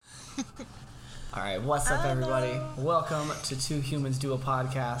All right, what's up, everybody? Welcome to Two Humans Do a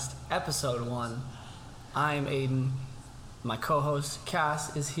Podcast, episode 1. I'm Aiden. My co-host,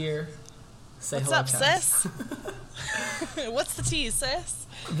 Cass, is here. Say what's hello, up, Cass. Sis? What's the tea, sis?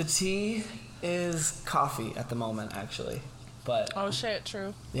 The tea is coffee at the moment, actually. But oh, shit,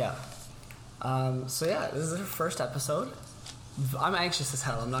 true. Yeah. This is our first episode. I'm anxious as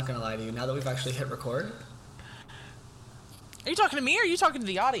hell, I'm not going to lie to you, now that we've actually hit record. Are you talking to me or are you talking to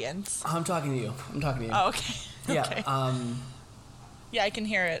the audience? I'm talking to you. Oh, okay. Yeah. Okay. Yeah, I can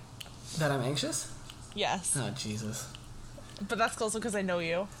hear it. That I'm anxious? Yes. Oh, Jesus. But that's also because I know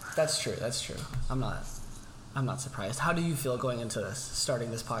you. That's true. I'm not surprised. How do you feel going into this, starting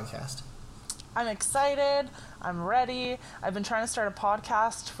this podcast? I'm excited. I'm ready. I've been trying to start a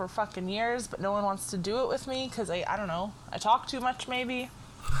podcast for fucking years, but no one wants to do it with me because I don't know. I talk too much, maybe.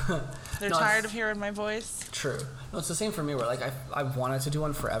 They're tired of hearing my voice. True. No, it's the same for me where, like, I've wanted to do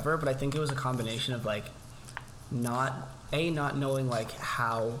one forever, but I think it was a combination of, like, not knowing, like,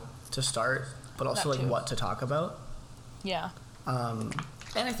 how to start, but also, like, what to talk about. Yeah. And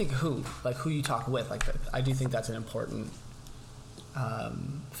I think who you talk with. Like, I do think that's an important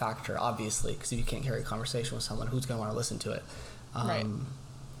factor, obviously, because if you can't carry a conversation with someone, who's going to want to listen to it? Right.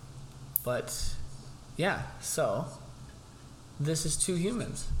 But, yeah, so this is Two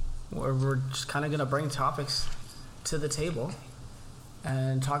Humans, where we're just kind of going to bring topics to the table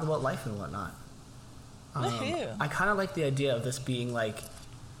and talk about life and whatnot. I kind of like the idea of this being like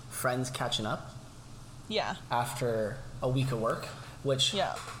friends catching up. Yeah. After a week of work, which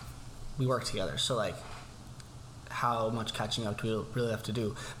we work together, so like how much catching up do we really have to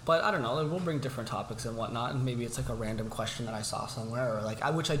do? But I don't know, like, we'll bring different topics and whatnot, and maybe it's like a random question that I saw somewhere, or like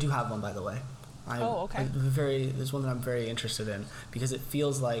which I do have one, by the way. Okay. There's one that I'm very interested in because it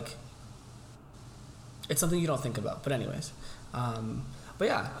feels like it's something you don't think about. But anyways, but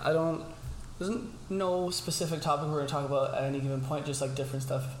yeah, there's no specific topic we're going to talk about at any given point, just like different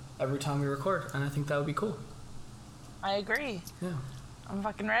stuff every time we record, and I think that would be cool. I agree. Yeah. I'm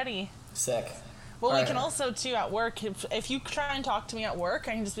fucking ready. Sick. Well, we can also, too, at work, if you try and talk to me at work,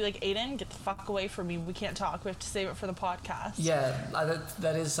 I can just be like, Aiden, get the fuck away from me. We can't talk. We have to save it for the podcast. Yeah,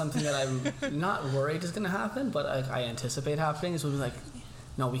 that is something that I'm not worried is going to happen, but I anticipate happening, is we'll be like,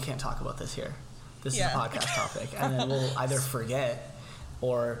 no, we can't talk about this here. This is a podcast topic. And then we'll either forget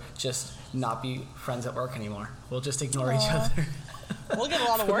or just not be friends at work anymore. We'll just ignore each other. We'll get a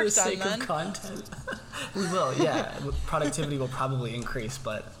lot of work done, for the sake of content. We will, yeah. Productivity will probably increase,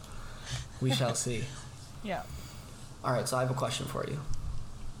 but we shall see. Yeah. All right, so I have a question for you.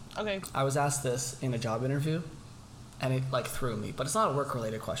 Okay. I was asked this in a job interview, and it like threw me, but it's not a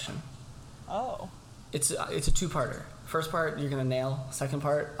work-related question. Oh. It's a two-parter. First part, you're gonna nail. Second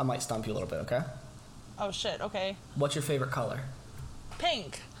part, I might stump you a little bit, okay? Oh shit, okay. What's your favorite color?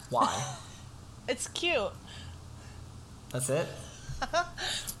 Pink. Why? It's cute. That's it?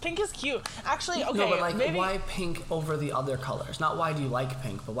 Pink is cute. Actually, okay. No, but like, maybe... why pink over the other colors? Not why do you like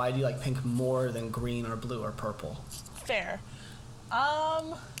pink, but why do you like pink more than green or blue or purple? Fair.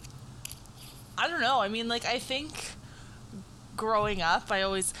 I don't know. I mean, like, I think growing up,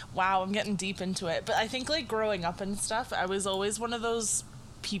 I'm getting deep into it, but I think, like, growing up and stuff, I was always one of those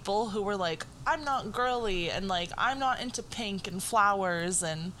people who were like, I'm not girly, and, like, I'm not into pink and flowers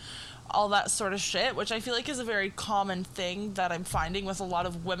and all that sort of shit, which I feel like is a very common thing that I'm finding with a lot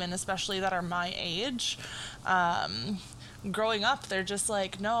of women, especially that are my age. Growing up, they're just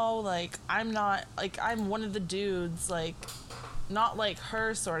like, no, like, I'm not, like, I'm one of the dudes, like, not like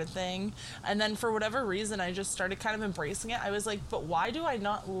her sort of thing. And then for whatever reason, I just started kind of embracing it. I was like, but why do I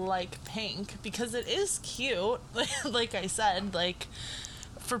not like pink? Because it is cute. Like I said, like,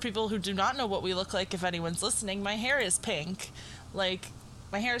 for people who do not know what we look like, if anyone's listening, my hair is pink. Like,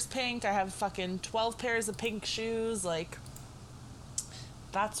 my hair's pink, I have fucking 12 pairs of pink shoes, like,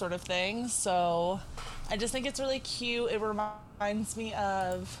 that sort of thing. So, I just think it's really cute. It reminds me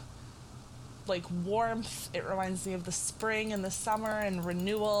of, like, warmth. It reminds me of the spring and the summer and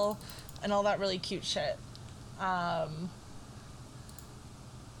renewal and all that really cute shit. So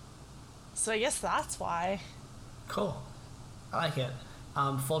I guess that's why. Cool. I like it.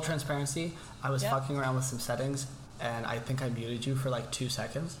 Full transparency, I was fucking around with some settings, and I think I muted you for like 2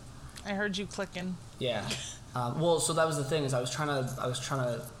 seconds. I heard you clicking. Yeah. Well, so that was the thing, is I was trying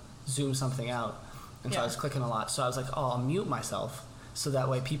to zoom something out, and so I was clicking a lot. So I was like, oh, I'll mute myself so that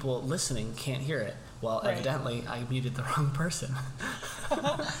way people listening can't hear it. Well, evidently, I muted the wrong person.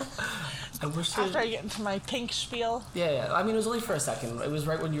 After I get into my pink spiel. Yeah. I mean, it was only for a second. It was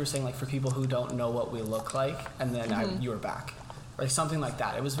right when you were saying, like, for people who don't know what we look like, and then you were back. Like, something like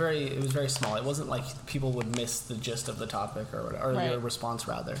that. It was very small. It wasn't like people would miss the gist of the topic or whatever, or your response,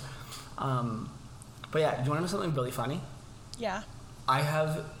 rather. But yeah, do you want to know something really funny? Yeah. I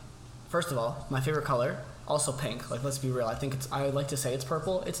have, first of all, my favorite color, also pink. Like, let's be real. I like to say it's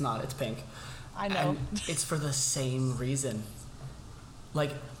purple. It's not. It's pink. I know. And it's for the same reason.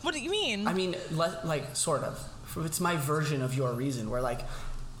 Like, what do you mean? I mean, like, sort of. It's my version of your reason, where, like,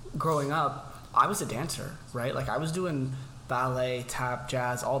 growing up, I was a dancer, right? Like, I was doing ballet, tap,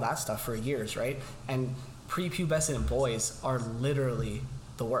 jazz, all that stuff for years, right? And prepubescent boys are literally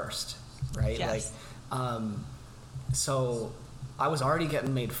the worst, right? Yes. Like, so I was already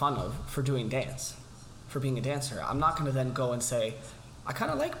getting made fun of for doing dance, for being a dancer. I'm not going to then go and say, I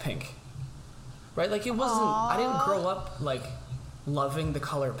kind of like pink, right? Like, it wasn't, I didn't grow up, like, loving the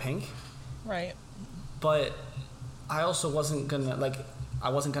color pink. Right. But I also wasn't going to, like, I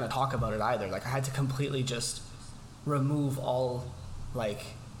wasn't going to talk about it either. Like, I had to completely just remove all, like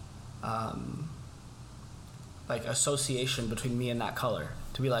association between me and that color.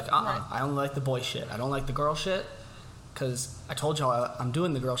 To be like, Right. I only like the boy shit. I don't like the girl shit. Because I told y'all I'm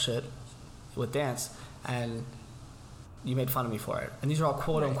doing the girl shit with dance, and you made fun of me for it. And these are all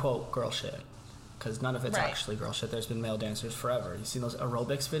quote-unquote girl shit. Because none of it's actually girl shit. There's been male dancers forever. You seen those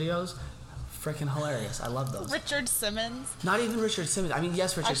aerobics videos? Freaking hilarious. I love those. Richard Simmons. Not even Richard Simmons. I mean,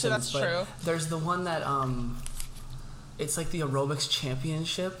 yes, Richard Actually, Simmons. that's but true. There's the one that, it's like the aerobics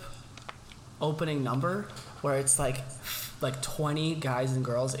championship opening number, where it's like 20 guys and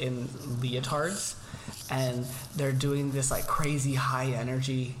girls in leotards, and they're doing this like crazy high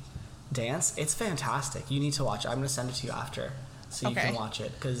energy dance. It's fantastic. You need to watch it. I'm going to send it to you after so you can watch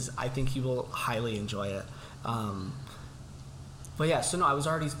it, because I think you will highly enjoy it. But yeah, so no, I was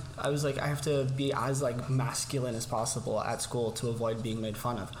like, I have to be as like masculine as possible at school to avoid being made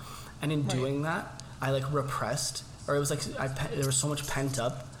fun of. And in doing that, I like repressed, or it was like, there was so much pent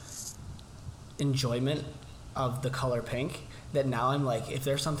up enjoyment of the color pink that now I'm like, if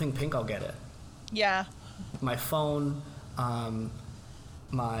there's something pink, I'll get it. Yeah. My phone,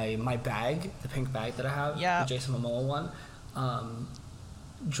 my bag, the pink bag that I have, the Jason Momoa one.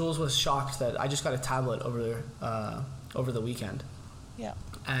 Jules was shocked that I just got a tablet over the weekend. Yeah.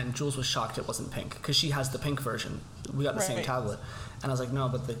 And Jules was shocked it wasn't pink, because she has the pink version. We got the same tablet. And I was like, no,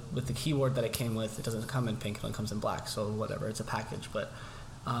 but with the keyboard that it came with, it doesn't come in pink, it only comes in black, so whatever, it's a package. But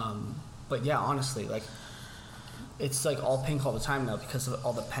yeah, honestly, like, it's like all pink all the time now because of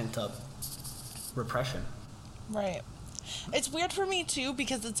all the pent up repression. Right. It's weird for me too,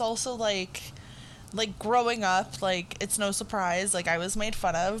 because it's also like growing up, like, it's no surprise, like, I was made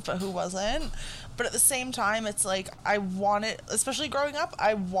fun of, but who wasn't? But at the same time, it's like, I wanted, especially growing up,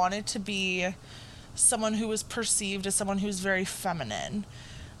 I wanted to be someone who was perceived as someone who's very feminine.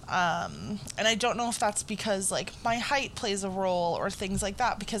 And I don't know if that's because, like, my height plays a role or things like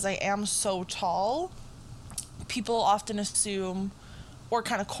that, because I am so tall. People often assume or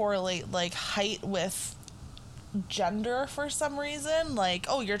kind of correlate, like, height with gender for some reason. Like,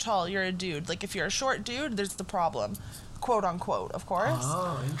 oh, you're tall, you're a dude. Like, if you're a short dude, there's the problem. Quote unquote, of course.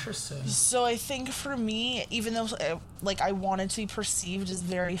 Oh, interesting. So I think for me, even though like I wanted to be perceived as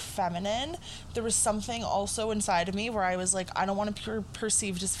very feminine, there was something also inside of me where I was like, I don't want to be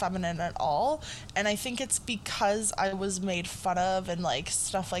perceived as feminine at all. And I think it's because I was made fun of and like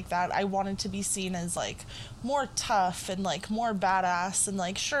stuff like that. I wanted to be seen as like more tough and like more badass, and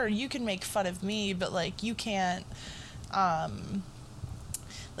like, sure, you can make fun of me, but like you can't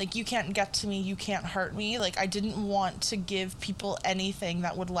like, you can't get to me, you can't hurt me. Like, I didn't want to give people anything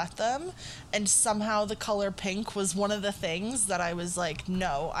that would let them. And somehow the color pink was one of the things that I was like,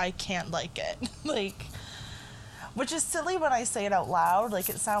 no, I can't like it. Like, which is silly when I say it out loud. Like,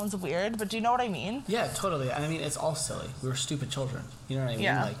 it sounds weird, but do you know what I mean? Yeah, totally. I mean, it's all silly. We were stupid children. You know what I mean?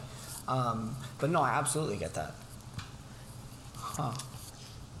 Yeah. Like, but no, I absolutely get that. Huh.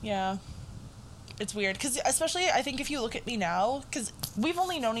 Yeah. It's weird, because especially I think if you look at me now, because we've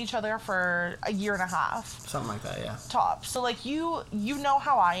only known each other for a year and a half. Something like that, yeah. Top. So, like, you know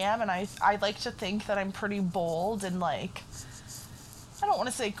how I am, and I like to think that I'm pretty bold and, like, I don't want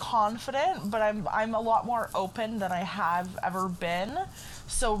to say confident, but I'm a lot more open than I have ever been.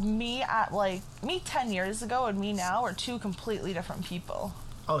 So me 10 years ago and me now are two completely different people.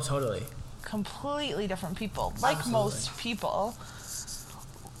 Oh, totally. Completely different people. Absolutely.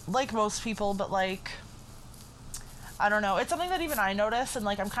 Like most people, but like, I don't know. It's something that even I notice, and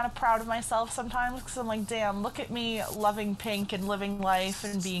like, I'm kind of proud of myself sometimes, because I'm like, damn, look at me loving pink and living life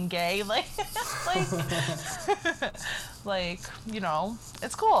and being gay. Like, like, you know,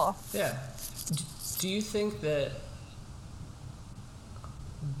 it's cool. Yeah. Do you think that,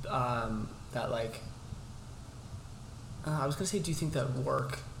 that like, I was gonna say, do you think that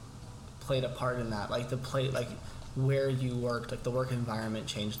work played a part in that? Like, like, where you worked, like, the work environment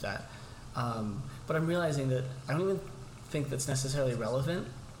changed that? But I'm realizing that I don't even think that's necessarily relevant,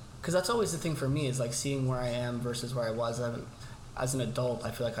 because that's always the thing for me, is like seeing where I am versus where I was as an adult.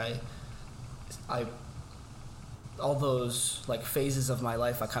 I feel like I all those like phases of my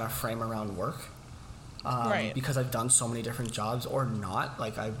life I kind of frame around work. Right. Because I've done so many different jobs or not.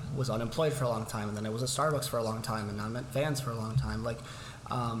 Like I was unemployed for a long time, and then I was at Starbucks for a long time, and now I'm at Vans for a long time. Like,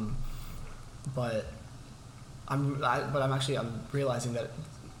 but I'm realizing that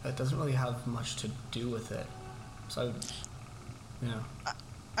it doesn't really have much to do with it. So,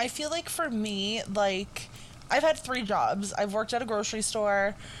 I feel like for me, like, I've had 3 jobs. I've worked at a grocery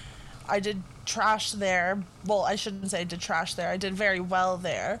store. I did trash there. Well, I shouldn't say I did trash there. I did very well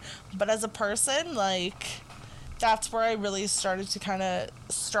there. But as a person, like, that's where I really started to kind of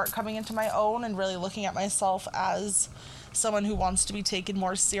start coming into my own and really looking at myself as someone who wants to be taken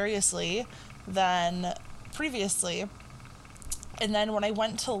more seriously than previously. And then when I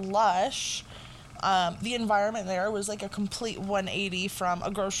went to Lush, the environment there was like a complete 180 from a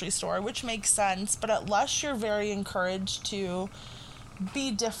grocery store, which makes sense. But at Lush, you're very encouraged to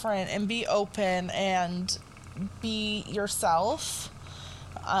be different and be open and be yourself.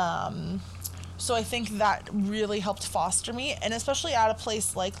 So I think that really helped foster me. And especially at a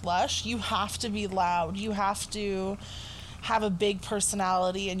place like Lush, you have to be loud. You have to have a big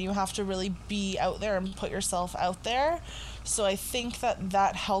personality, and you have to really be out there and put yourself out there. So I think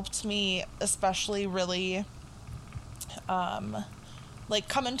that helped me especially really like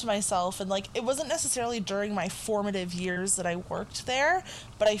come into myself. And like, it wasn't necessarily during my formative years that I worked there,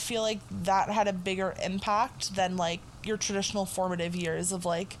 but I feel like that had a bigger impact than like your traditional formative years of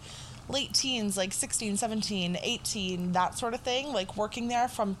like late teens, like 16, 17, 18, that sort of thing. Like working there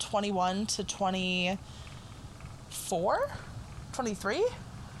from 21 to 24, 23,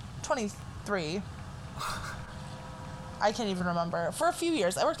 23. I can't even remember. For a few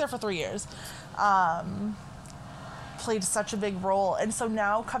years. I worked there for 3 years. Played such a big role. And so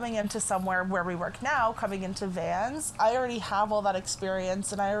now coming into somewhere where we work now, coming into Vans, I already have all that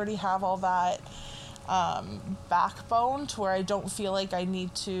experience, and I already have all that backbone to where I don't feel like I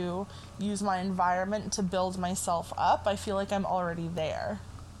need to use my environment to build myself up. I feel like I'm already there.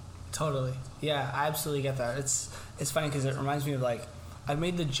 Totally. Yeah, I absolutely get that. It's funny because it reminds me of, like, I've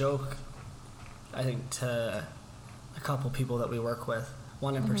made the joke, I think, to a couple people that we work with.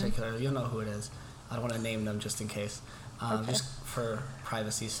 One in particular, you'll know who it is. I don't want to name them just in case, just for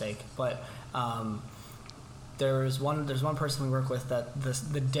privacy's sake. But there's one person we work with that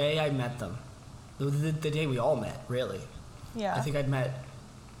the day I met them, the day we all met, really. Yeah. I think I'd met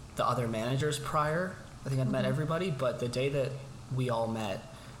the other managers prior. I think I'd met everybody, but the day that we all met,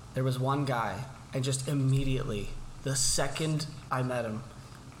 there was one guy, and just immediately, the second I met him,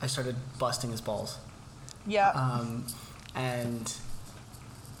 I started busting his balls. Yeah. And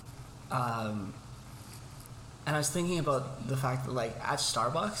I was thinking about the fact that, like, at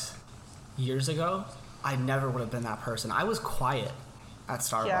Starbucks years ago, I never would have been that person. I was quiet at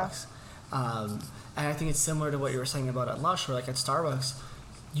Starbucks. Yeah. And I think it's similar to what you were saying about at Lush, where, like, at Starbucks,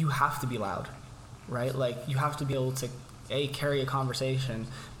 you have to be loud, right? Like, you have to be able to, carry a conversation,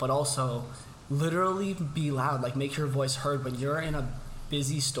 but also literally be loud. Like, make your voice heard when you're in a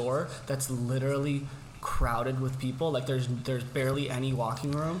busy store that's literally crowded with people. Like, there's barely any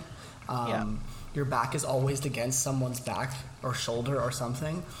walking room. Your back is always against someone's back or shoulder or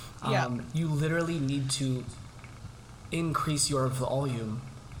something. You literally need to increase your volume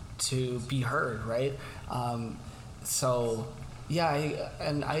to be heard, right? So yeah,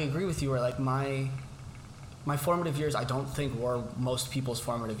 I agree with you, where, like, my formative years, I don't think were most people's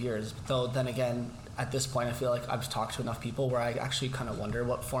formative years. Though then again, at this point, I feel like I've talked to enough people where I actually kind of wonder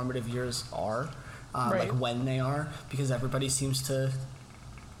what formative years are, like when they are, because everybody seems to,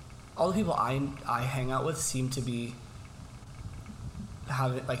 all the people I hang out with seem to be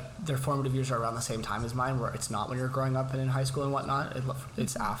having, like, their formative years are around the same time as mine, where it's not when you're growing up and in high school and whatnot,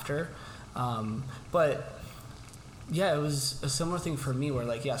 it's after. But yeah, it was a similar thing for me where,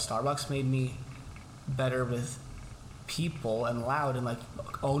 like, yeah, Starbucks made me better with people and loud and, like,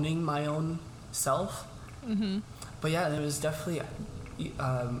 owning my own self. But yeah, it was definitely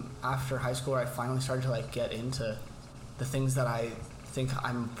after high school where I finally started to, like, get into the things that I think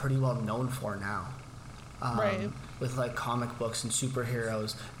I'm pretty well known for now. With, like, comic books and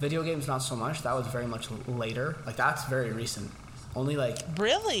superheroes. Video games, not so much. That was very much later. Like, that's very recent. Only, like...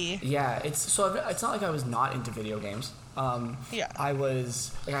 Really? Yeah, it's not like I was not into video games. I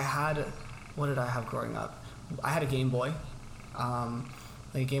was... Like, I had... What did I have growing up? I had a Game Boy.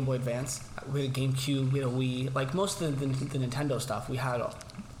 Like a Game Boy Advance. We had a GameCube. We had a Wii. Like, most of the Nintendo stuff we had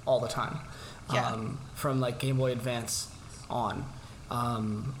all the time. From, like, Game Boy Advance on.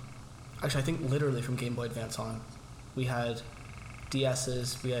 actually, I think literally from Game Boy Advance on. We had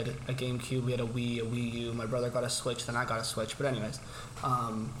DSs, we had a GameCube, we had a Wii, a Wii U. My brother got a Switch, then I got a Switch. But anyways,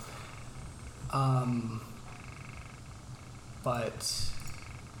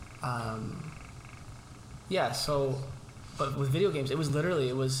 yeah. So, but with video games, it was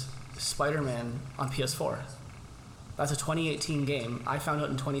Spider-Man on PS4. That's a 2018 game. I found out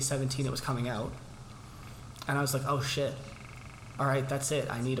in 2017 it was coming out, and I was like, oh shit. All right, that's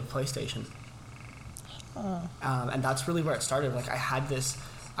it. I need a PlayStation. And that's really where it started. Like I had this,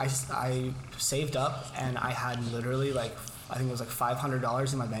 I saved up, and I had literally like, I think it was like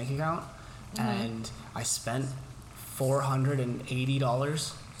 $500 in my bank account, and I spent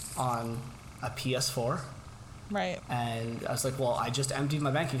 $480 on a PS4. Right. And I was like, well, I just emptied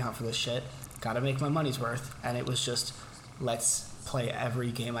my bank account for this shit. Got to make my money's worth. And it was just, let's play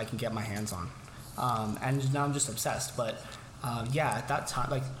every game I can get my hands on. And now I'm just obsessed. But yeah, at that time,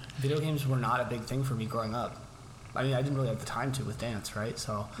 like, video games were not a big thing for me growing up. I mean, I didn't really have the time to with dance, right?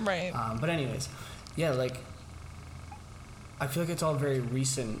 So, right. But anyways, yeah, like, I feel like it's all very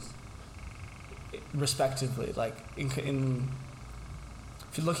recent, respectively. Like, in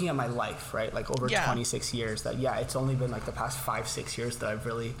if you're looking at my life, right, like over 26 years, that, yeah, it's only been like the past 5-6 years that I've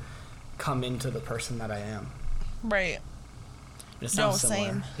really come into the person that I am. Right. It sounds similar.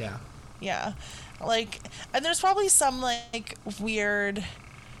 Same. Yeah. Yeah. Like, and there's probably some, like, weird,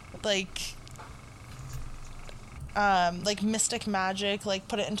 like mystic magic, like,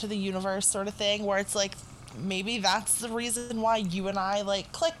 put it into the universe sort of thing, where it's like, maybe that's the reason why you and I,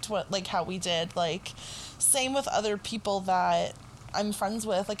 like, clicked how we did. Like, same with other people that I'm friends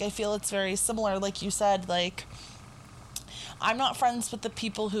with. Like, I feel it's very similar. Like you said, like, I'm not friends with the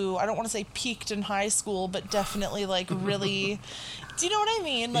people who, I don't want to say peaked in high school, but definitely, like, really, do you know what I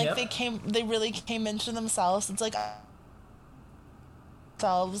mean? Like, yep. They really came into themselves. It's like,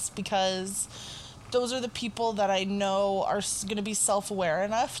 themselves, because those are the people that I know are going to be self-aware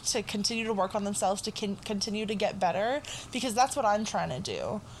enough to continue to work on themselves, to continue to get better, because that's what I'm trying to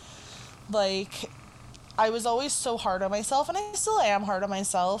do. Like, I was always so hard on myself, and I still am hard on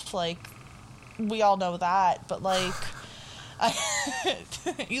myself. Like, we all know that, but, like,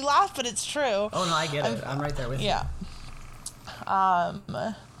 you laugh, but it's true. Oh, no, I get it. I'm right there with you. Yeah.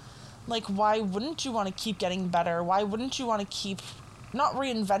 Like, why wouldn't you want to keep getting better? Why wouldn't you want to keep not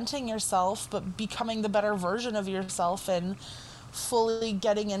reinventing yourself, but becoming the better version of yourself and fully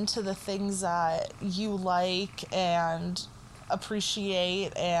getting into the things that you like and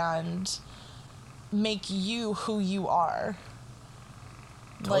appreciate and make you who you are?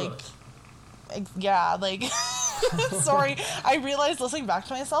 Totally. Like, yeah, like, sorry, I realized listening back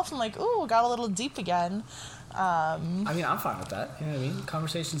to myself, I'm like, ooh, got a little deep again. I mean, I'm fine with that. You know what I mean?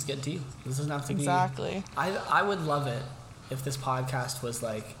 Conversations get deep. This doesn't have to be... Exactly. I would love it if this podcast was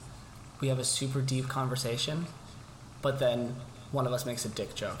like, we have a super deep conversation, but then one of us makes a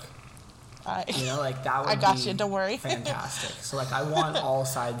dick joke. You know, like, that would be... I got you, don't worry. Fantastic. So, like, I want all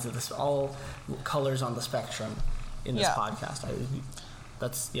sides of this, all colors on the spectrum in this podcast.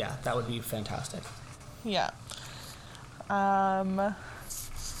 That would be fantastic. Yeah.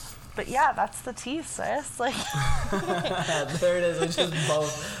 But yeah, that's the tea, sis. Like, there it is. It's just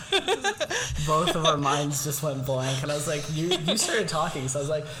both of our minds just went blank, and I was like, you started talking, so I was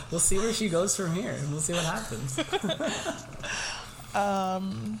like, we'll see where she goes from here, and we'll see what happens.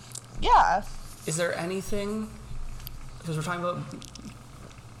 Yeah. Is there anything? Because we're talking about.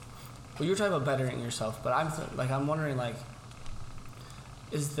 Well, you were talking about bettering yourself, but I'm wondering, like,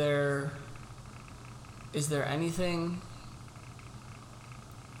 is there anything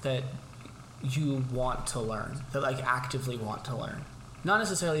that you want to learn, that, like, actively want to learn? Not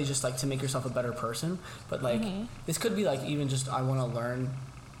necessarily just, like, to make yourself a better person, but, like, this could be, like, even just, I want to learn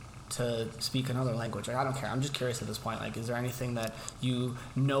to speak another language. Like, I don't care. I'm just curious at this point. Like, is there anything that you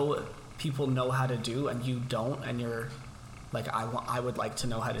know people know how to do and you don't, and you're like, I would like to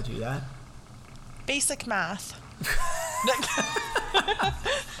know how to do that? Basic math.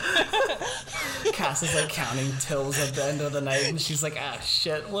 Cass is, like, counting tills at the end of the night, and she's like, ah,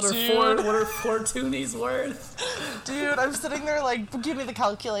 shit, what are four toonies worth? Dude, I'm sitting there like, give me the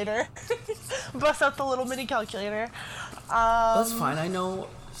calculator. Bust out the little mini calculator. That's fine. I know,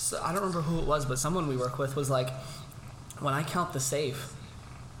 I don't remember who it was, but someone we work with was like, when I count the safe,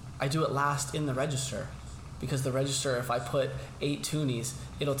 I do it last in the register, because the register, if I put 8 toonies,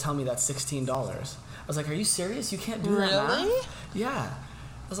 it'll tell me that's $16. I was like, are you serious? You can't do that math? Really? Yeah.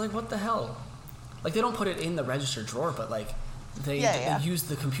 I was like, what the hell? Like, they don't put it in the register drawer, but, like, they use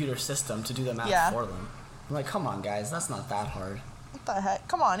the computer system to do the math for them. I'm like, come on, guys, that's not that hard. What the heck?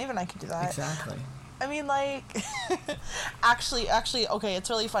 Come on, even I could do that. Exactly. I mean, like, actually, okay, it's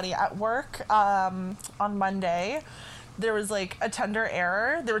really funny. At work, on Monday, there was like a tender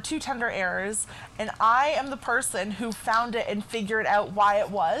error. There were 2 tender errors, and I am the person who found it and figured out why it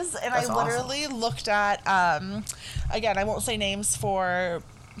was. And That's I literally looked at, again, I won't say names for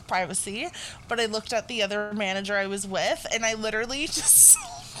privacy, but I looked at the other manager I was with, and I literally just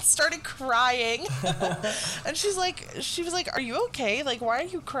started crying. And she was like, are you okay? Like, why are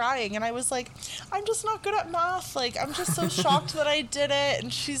you crying? And I was like, I'm just not good at math. Like, I'm just so shocked that I did it.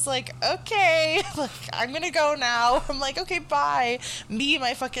 And she's like, okay, like, I'm gonna go now. I'm like, okay, bye. Me,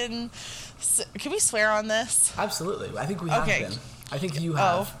 my fucking, can we swear on this? Absolutely. I think we have Okay. been. I think you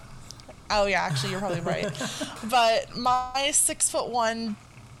have. Oh yeah, actually, you're probably right. But my 6'1"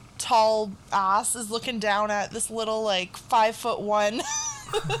 tall ass is looking down at this little, like, 5'1"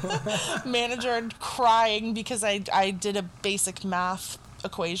 manager and crying because I did a basic math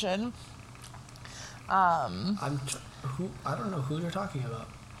equation. I don't know who you're talking about.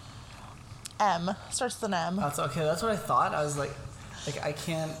 M starts with an M. That's okay. That's what I thought. I was like I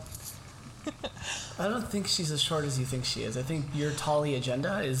can't. I don't think she's as short as you think she is. I think your tally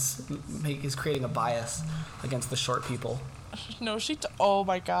agenda is creating a bias against the short people. No, oh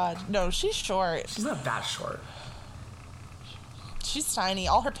my god, no, she's short. She's not that short. She's tiny.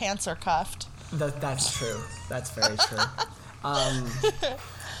 All her pants are cuffed. That's true. That's very true.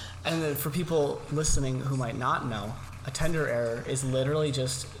 And then for people listening who might not know, a tender error is literally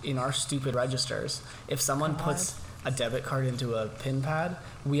just in our stupid registers. If someone puts a debit card into a PIN pad,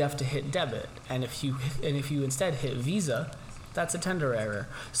 we have to hit debit, and if you instead hit Visa, that's a tender error.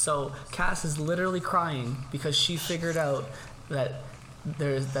 So Cass is literally crying because she figured out that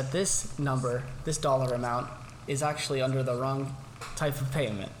this number, this dollar amount, is actually under the wrong type of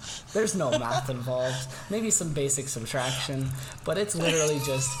payment. There's no math involved, maybe some basic subtraction, but it's literally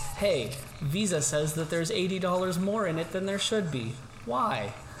just, hey, Visa says that there's $80 more in it than there should be.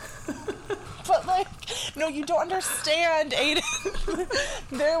 Why? But, like, no, you don't understand, Aiden.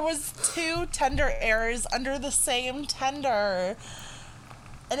 There was 2 tender errors under the same tender.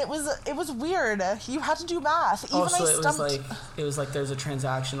 And it was weird. You had to do math. Even so I it was like there's a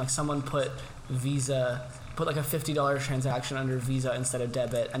transaction, like someone put like a $50 transaction under Visa instead of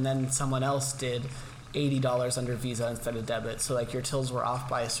debit, and then someone else did $80 under Visa instead of debit. So like your tills were off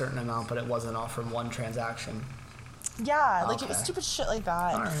by a certain amount, but it wasn't off from one transaction. Yeah, like, it was stupid shit like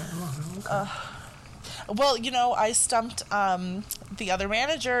that. All right. Okay. Well, you know, I stumped the other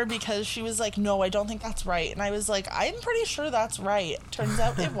manager because she was like, no, I don't think that's right. And I was like, I'm pretty sure that's right. Turns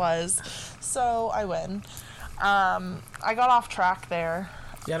out it was. So I win. I got off track there.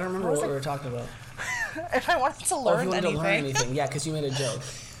 Yeah, I don't remember what we were talking about. If I wanted to learn anything. Yeah, because you made a joke.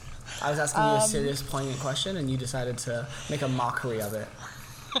 I was asking you a serious, poignant question, and you decided to make a mockery of it.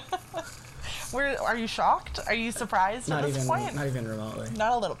 Are you shocked? Are you surprised at this point? Not even remotely.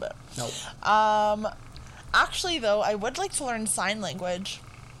 Not a little bit. Nope. Actually, though, I would like to learn sign language.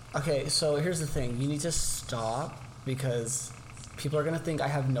 Okay, so here's the thing. You need to stop, because people are going to think I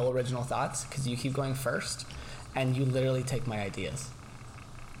have no original thoughts, because you keep going first, and you literally take my ideas.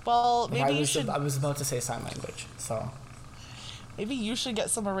 Well, maybe you should... I was about to say sign language, so... Maybe you should get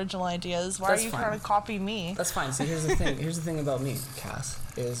some original ideas. Why are you trying to copy me? That's fine. See, here's the thing. Here's the thing about me, Cass,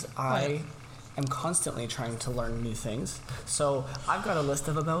 is I am constantly trying to learn new things. So I've got a list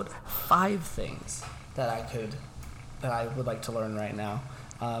of about 5 things that I would like to learn right now.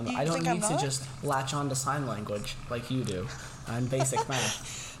 I don't need to just latch on to sign language like you do and basic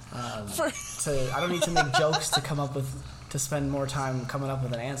math. I don't need to make jokes to spend more time coming up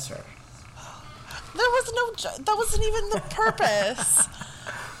with an answer. There was that wasn't even the purpose.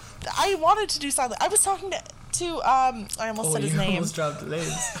 I wanted to do something. I was talking to I almost said his name. Almost dropped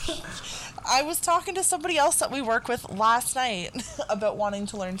names. I was talking to somebody else that we work with last night about wanting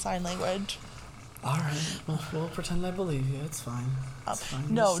to learn sign language. All right, we'll pretend I believe you. It's fine. It's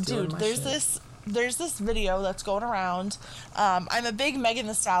fine. No, dude, there's this video that's going around. I'm a big Megan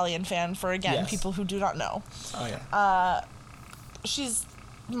Thee Stallion fan, for people who do not know. Oh yeah. She's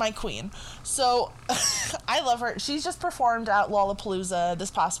my queen. So I love her. She's just performed at Lollapalooza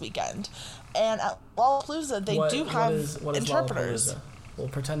this past weekend. And at Lollapalooza they do have interpreters. Lollapalooza? Well,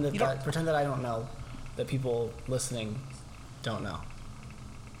 pretend that I don't know, that people listening don't know.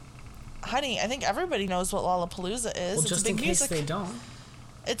 Honey, I think everybody knows what Lollapalooza is. Well, just in case they don't.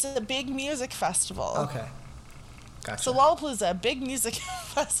 It's a big music festival. Okay. Gotcha. So Lollapalooza, a big music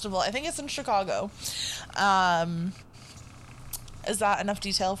festival. I think it's in Chicago. Is that enough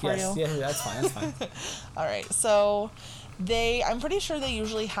detail for you? Yeah, that's fine. All right. So I'm pretty sure they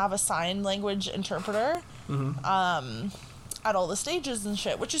usually have a sign language interpreter. Mm-hmm. at all the stages and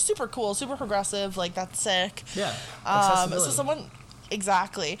shit, which is super cool, super progressive. Like, that's sick. Yeah. So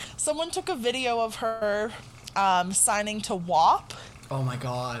someone took a video of her signing to WAP. Oh my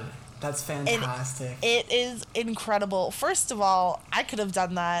god, that's fantastic. It is incredible. First of all, I could have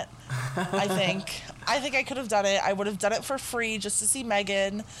done that. I think I could have done it. I would have done it for free just to see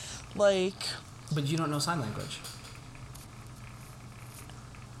Megan. Like, but you don't know sign language.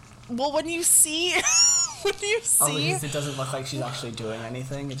 Well, when you see because it doesn't look like she's actually doing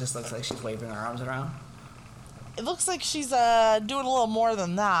anything. It just looks like she's waving her arms around. It looks like she's doing a little more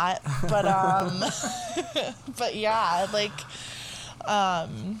than that, but but yeah, like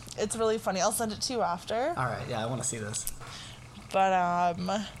it's really funny. I'll send it to you after. All right, yeah, I want to see this. But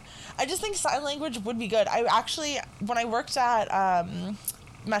I just think sign language would be good. I actually, when I worked at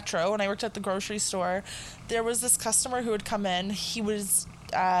Metro, when I worked at the grocery store, there was this customer who would come in. He was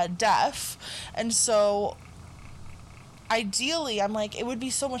deaf, and so ideally I'm like, it would be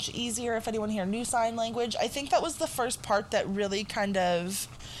so much easier if anyone here knew sign language. I think that was the first part that really kind of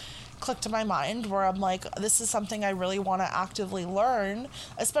clicked to my mind, where I'm like, this is something I really want to actively learn,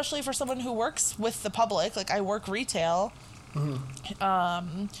 especially for someone who works with the public. Like, I work retail.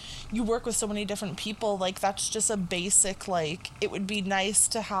 Mm-hmm. You work with so many different people. Like, that's just a basic, like, it would be nice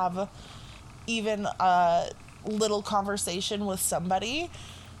to have even a little conversation with somebody,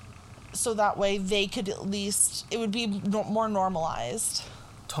 so that way they could at least, it would be more normalized.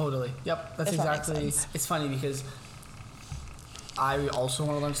 Totally. Yep. That's exactly. It's funny because I also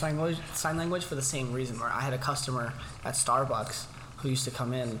want to learn sign language for the same reason. Where I had a customer at Starbucks who used to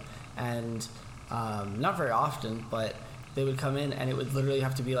come in, and not very often, but they would come in and it would literally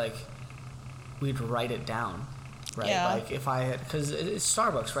have to be like, we'd write it down, right? Yeah. Like, if I had, because it's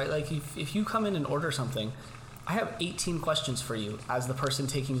Starbucks, right? Like, if you come in and order something, I have 18 questions for you as the person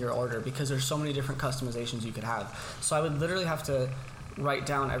taking your order, because there's so many different customizations you could have. So I would literally have to write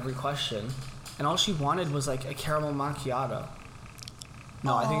down every question, and all she wanted was like a caramel macchiato.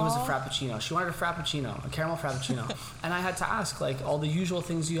 No, I think it was a frappuccino. She wanted a frappuccino, a caramel frappuccino. And I had to ask, like, all the usual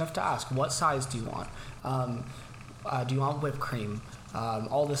things you have to ask. What size do you want? Do you want whipped cream?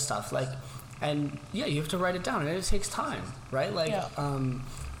 All this stuff. Like, and yeah, you have to write it down, and it takes time, right? Like, yeah.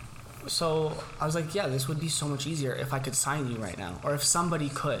 So I was like, yeah, this would be so much easier if I could sign you right now, or if somebody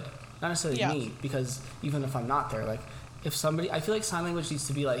could. Not necessarily me, because even if I'm not there, like, if somebody, I feel like sign language needs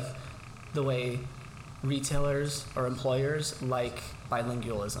to be like the way retailers or employers like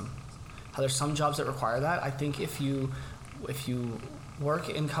bilingualism. How there's some jobs that require that. I think if you work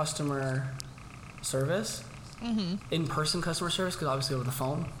in customer service, mm-hmm. in-person customer service, because obviously over the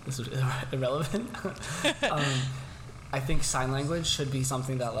phone, this is irrelevant. I think sign language should be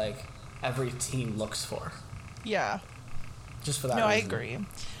something that, like, every team looks for. Yeah. Just for that reason.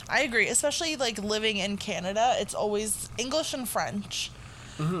 I agree. Especially, like, living in Canada, it's always English and French.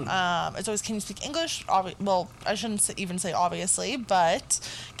 Mm-hmm. It's always, can you speak English? Well, I shouldn't even say obviously, but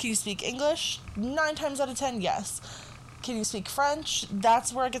can you speak English? 9 times out of 10, yes. Can you speak French?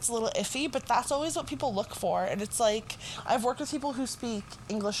 That's where it gets a little iffy, but that's always what people look for. And it's like, I've worked with people who speak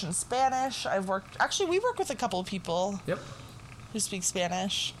English and Spanish. We work with a couple of people who speak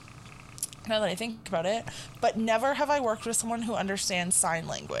Spanish, now that I think about it. But never have I worked with someone who understands sign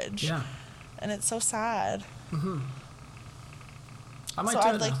language. Yeah. And it's so sad. Mm-hmm.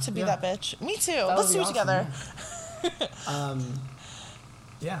 I'd like to be that bitch. Me too. Let's do it together.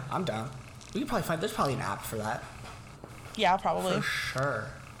 Yeah, I'm down. We could probably there's probably an app for that. Yeah, probably. For sure.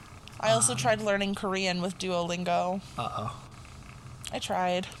 I also tried learning Korean with Duolingo. Uh-oh. I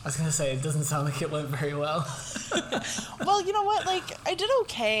tried. I was going to say, it doesn't sound like it went very well. Well, you know what? Like, I did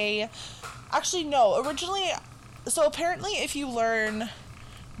okay. Actually, no. So apparently if you learn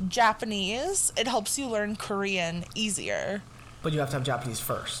Japanese, it helps you learn Korean easier. But you have to have Japanese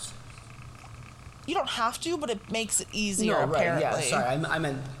first. You don't have to, but it makes it easier, apparently. Yeah, sorry. I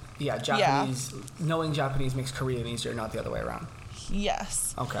meant... Yeah, Japanese. Yeah. Knowing Japanese makes Korean easier, not the other way around.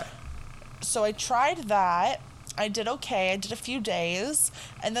 Yes. Okay. So I tried that. I did okay. I did a few days.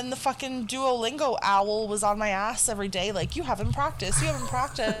 And then the fucking Duolingo owl was on my ass every day. Like, you haven't practiced.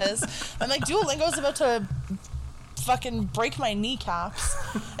 I'm like, Duolingo's about to fucking break my kneecaps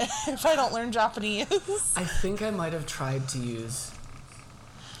if I don't learn Japanese. I think I might have tried to use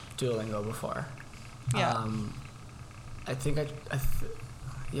Duolingo before. Yeah. I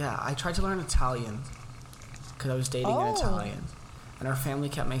tried to learn Italian because I was dating an Italian, and our family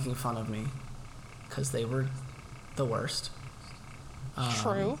kept making fun of me because they were the worst.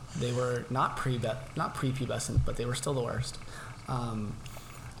 True. They were not prepubescent, but they were still the worst. Well,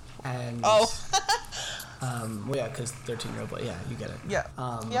 yeah, because 13-year-old, but yeah, you get it. Yeah.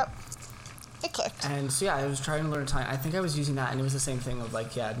 Yep. It clicked. And so, yeah, I was trying to learn Italian. I think I was using that, and it was the same thing of,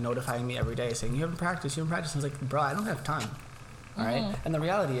 like, yeah, notifying me every day saying, you haven't practiced. I was like, bro, I don't have time. All right? And the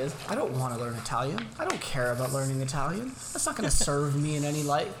reality is, I don't want to learn Italian. I don't care about learning Italian. That's not going to serve me in any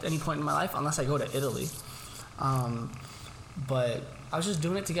point in my life unless I go to Italy. But I was just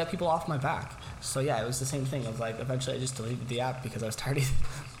doing it to get people off my back. So, yeah, it was the same thing of, like, eventually I just deleted the app because I was tired of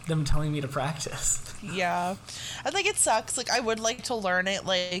them telling me to practice. Yeah. I think it sucks. Like, I would like to learn it.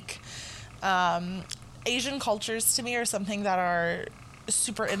 Like, Asian cultures to me are something that are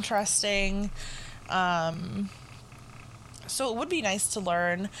super interesting. So it would be nice to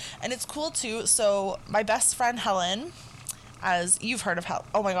learn. And it's cool, too. So my best friend, Helen, as you've heard of Helen.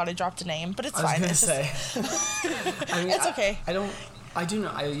 Oh, my God, I dropped a name. But it's fine. It's okay. I do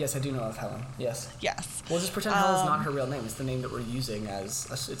know. Yes, I do know of Helen. Yes. Yes. We'll just pretend Helen's not her real name. It's the name that we're using it's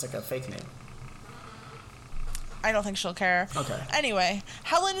like a fake name. I don't think she'll care. Okay. Anyway,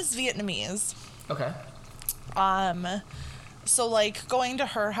 Helen is Vietnamese. Okay. So, like, going to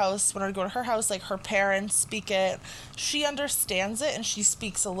her house, when I go to her house, like, her parents speak it. She understands it, and she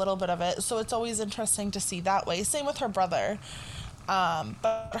speaks a little bit of it. So it's always interesting to see that way. Same with her brother.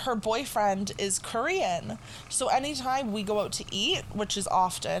 But her boyfriend is Korean. So anytime we go out to eat, which is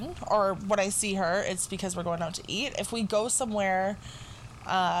often, or when I see her, it's because we're going out to eat. If we go somewhere,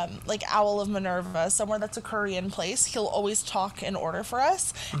 like Owl of Minerva, somewhere that's a Korean place, he'll always talk and order for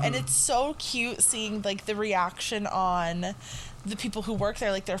us. And it's so cute seeing, like, the reaction on the people who work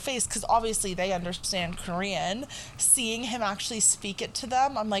there, like, their face, because obviously they understand Korean. Seeing him actually speak it to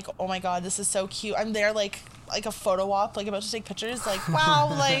them, I'm like, oh my God, this is so cute. I'm there, like a photo op, like, about to take pictures, like, wow,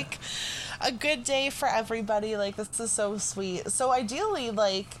 like, a good day for everybody. Like, this is so sweet. So ideally,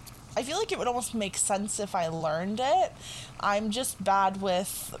 like, I feel like it would almost make sense if I learned it. I'm just bad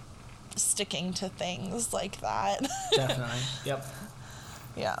with sticking to things like that. Definitely. Yep.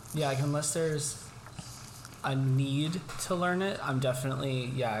 Yeah. Yeah, like, unless there's a need to learn it, I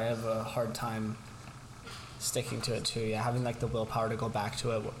have a hard time sticking to it too. Yeah, having, like, the willpower to go back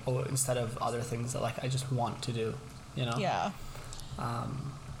to it instead of other things that, like, I just want to do, you know? Yeah.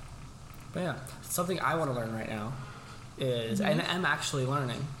 But yeah, something I want to learn right now is, and I'm actually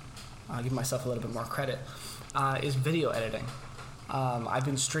learning, I'll give myself a little bit more credit, is video editing. I've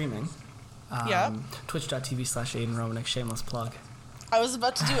been streaming. Twitch.tv/Aiden Romanek, shameless plug. I was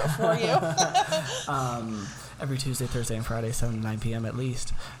about to do it for you. Every Tuesday, Thursday, and Friday, 7 to 9 p.m. at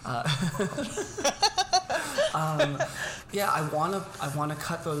least. Yeah, I wanna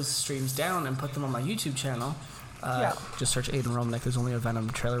cut those streams down and put them on my YouTube channel. Just search Aiden Romanek. There's only a Venom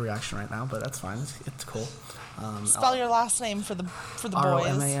trailer reaction right now, but that's fine. It's cool. Spell your last name for the boys.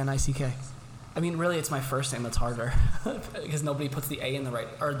 Romanick. I mean, really, it's my first name that's harder because nobody puts the A in the right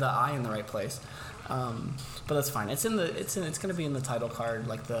or the I in the right place. But that's fine. It's gonna be in the title card,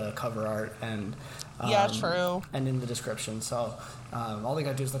 like the cover art, and true, and in the description. So all they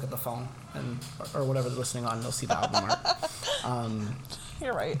gotta do is look at the phone or whatever they're listening on, and they'll see the album art.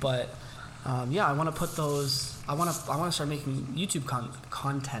 You're right. But I want to put those. I want to start making YouTube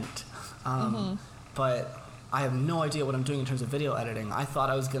content. But I have no idea what I'm doing in terms of video editing. I thought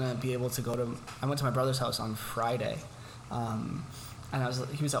I was gonna be able to I went to my brother's house on Friday. And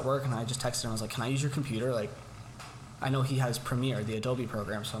he was at work, and I just texted him. I was like, "Can I use your computer?" Like, I know he has Premiere, the Adobe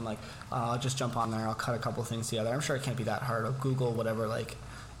program, so I'm like, "I'll just jump on there. I'll cut a couple things together. I'm sure it can't be that hard. I'll Google whatever, like,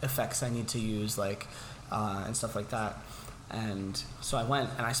 effects I need to use, like, and stuff like that." And so I went,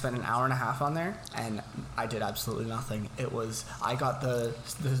 and I spent an hour and a half on there, and I did absolutely nothing. I got the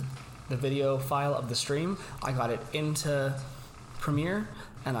video file of the stream. I got it into Premiere,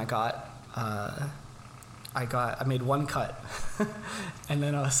 and I made one cut, and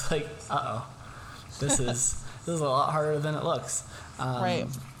then I was like, "Uh-oh, this is a lot harder than it looks." Right.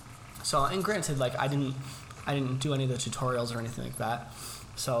 So, and granted, like, I didn't do any of the tutorials or anything like that.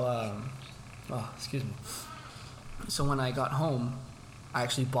 So, excuse me. So when I got home, I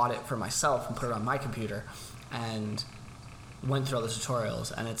actually bought it for myself and put it on my computer, and went through all the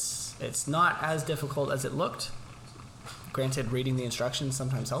tutorials. And it's not as difficult as it looked. Granted, reading the instructions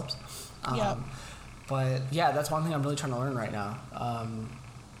sometimes helps. But yeah, that's one thing I'm really trying to learn right now,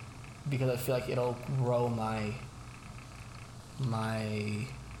 because I feel like it'll grow my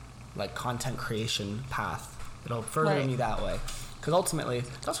like content creation path. It'll further me that way, because ultimately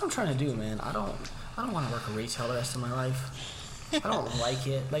that's what I'm trying to do, man. I don't want to work retail the rest of my life. I don't like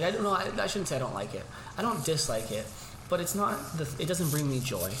it. Like, I don't know. I shouldn't say I don't like it. I don't dislike it, but it's not. It doesn't bring me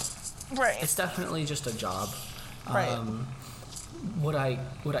joy. Right. It's definitely just a job. Right. Would I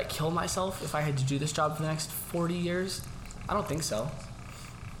kill myself if I had to do this job for the next 40 years? I don't think so.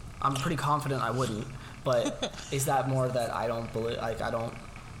 I'm pretty confident I wouldn't. But is that more that I don't believe? Like, I don't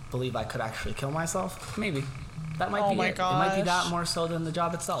believe I could actually kill myself? Maybe. That might Oh be my it. It might be that gosh. more so than the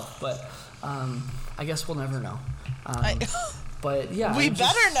job itself. But I guess we'll never know. I- But yeah, we I just-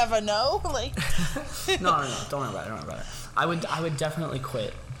 better never know. Like, No. Don't worry about it. Don't worry about it. I would definitely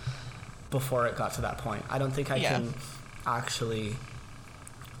quit before it got to that point. I don't think I Yeah. can actually.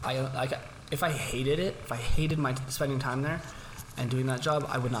 If I hated it, if I hated my spending time there and doing that job,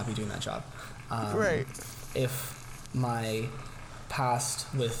 I would not be doing that job. Right. If my past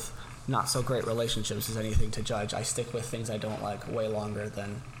with not so great relationships is anything to judge, I stick with things I don't like way longer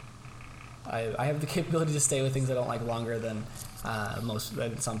than. I have the capability to stay with things I don't like longer than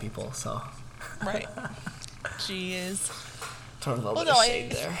than some people. So. Right. Jeez. Throwing a little Well, bit no, of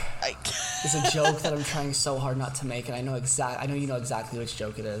shade there. It's a joke that I'm trying so hard not to make, and I know you know exactly which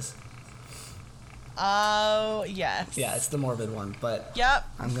joke it is. Oh, yes. Yeah, it's the morbid one, but Yep.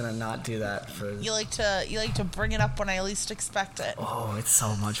 I'm gonna not do that for. You like to bring it up when I least expect it. Oh, it's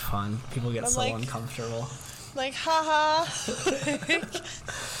so much fun. People get I'm so like- uncomfortable. Like, haha.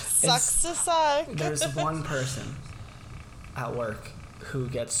 Sucks to suck. There's one person at work who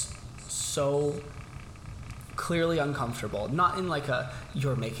gets so clearly uncomfortable, not in like a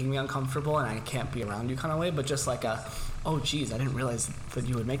 "you're making me uncomfortable and I can't be around you" kind of way, but just like a "oh geez, I didn't realize that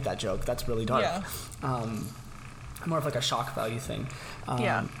you would make that joke. That's really dark." Yeah. More of like a shock value thing.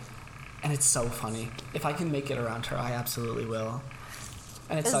 Yeah. And it's so funny. If I can make it around her, I absolutely will.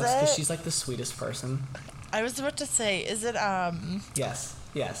 And it Is sucks because it- she's like the sweetest person. I was about to say, is it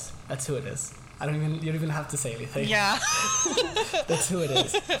Yes, that's who it is. You don't even have to say anything. yeah. That's who it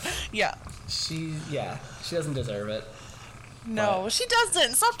is. Yeah. She doesn't deserve it. No, she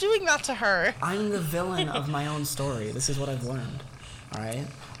doesn't. Stop doing that to her. I'm the villain of my own story. This is what I've learned. All right.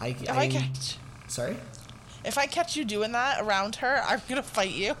 Sorry. If I catch you doing that around her, I'm gonna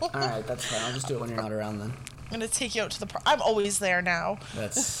fight you. All right, that's fine. I'll just do it when you're not around then. I'm gonna take you out to the park. I'm always there now.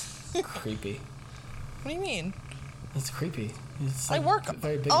 That's creepy. What do you mean? It's creepy. It's I like work a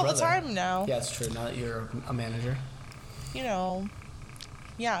very big all the brother. time now. Yeah, it's true. Now that you're a manager. You know.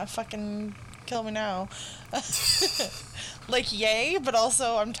 Yeah, fucking kill me now. Like, yay, but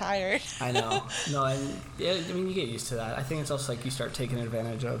also I'm tired. I know. No, yeah, I mean, you get used to that. I think it's also like you start taking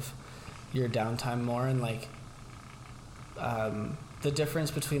advantage of your downtime more, and like the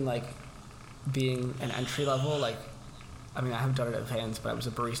difference between like being an entry level, like, I mean, I haven't done it at Vans, but I was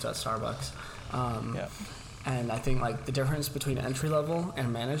a barista at Starbucks. Yeah. And I think like the difference between entry level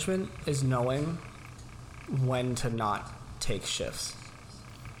and management is knowing when to not take shifts.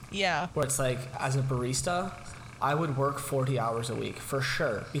 Yeah. Where it's like, as a barista, I would work 40 hours a week for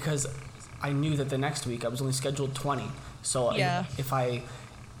sure, because I knew that the next week I was only scheduled 20. So Yeah.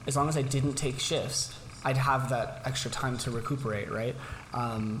 as long as I didn't take shifts, I'd have that extra time to recuperate, right?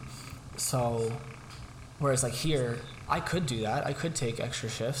 So whereas like here, I could do that. I could take extra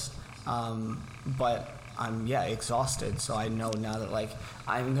shifts, but I'm exhausted. So I know now that like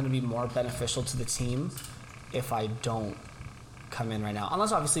I'm going to be more beneficial to the team if I don't come in right now,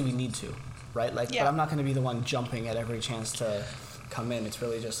 unless obviously we need to, right? Like, Yeah. but I'm not going to be the one jumping at every chance to come in. It's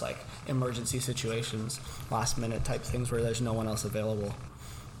really just like emergency situations, last minute type things where there's no one else available.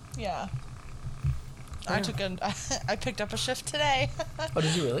 Yeah. Yeah. I picked up a shift today. Oh,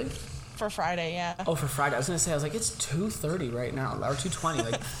 did you really? For Friday, yeah. Oh, for Friday. I was like, it's 2:30 right now, or 2:20.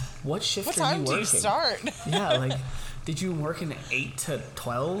 Like, what shift What are you time working? do you start? Yeah, like, did you work an 8 to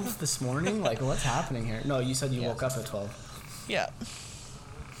 12 this morning? Like, what's happening here? No, you said you Yeah. woke up at 12. Yep.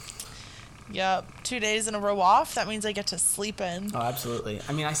 Yep. 2 days in a row off. That means I get to sleep in. Oh, absolutely.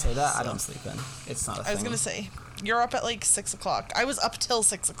 I mean, I say that, I don't sleep in. It's not a thing. I was gonna say, you're up at like 6 o'clock. I was up till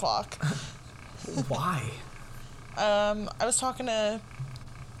 6 o'clock. Why? I was talking to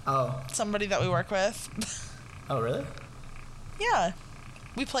Oh. somebody that we work with. Oh, really? Yeah.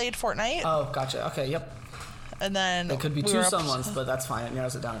 We played Fortnite, Oh, gotcha. Okay, yep. and then It could be we two were up- someone's, but that's fine. It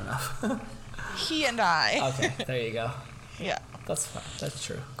narrows it down enough. He and I. Okay, there you go. Yeah. That's fine. That's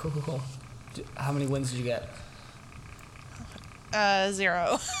true. Cool. How many wins did you get?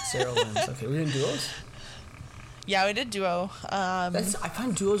 0. 0 wins. Okay, we did duos? Yeah, we did duo. I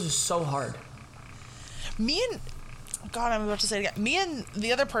find duos is so hard. Me and God, I'm about to say it again. Me and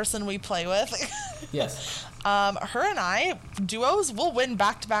the other person we play with, Yes. her and I, duos, will win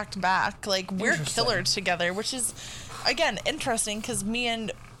back to back to back. Like, we're Interesting. killer together, which is, again, interesting because me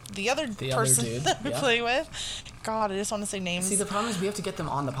and the other person dude, that we yeah. play with, God, I just want to say names. See, the problem is we have to get them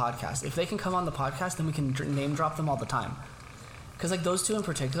on the podcast. If they can come on the podcast, then we can name drop them all the time. Because, like, those two in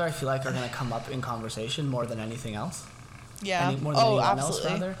particular, I feel like are going to come up in conversation more than anything else. Yeah. More than anyone absolutely.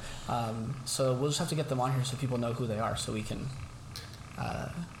 else, rather. So we'll just have to get them on here so people know who they are, so we can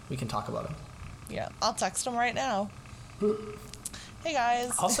talk about them. Yeah. I'll text them right now. Hey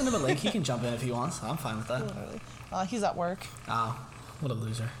guys. I'll send him a link. He can jump in if he wants. I'm fine with that. Literally. He's at work. Oh, what a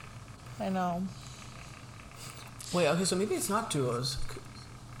loser. I know. Wait, okay, so maybe it's not duos.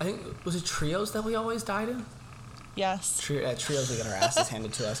 I think, was it trios that we always died in? Yes. Trios, we get our asses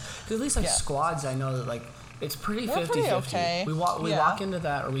handed to us. Because at least, like, squads, I know that, like, it's pretty 50-50. Pretty okay. We walk into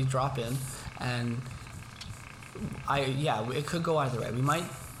that, or we drop in, and it could go either way. We might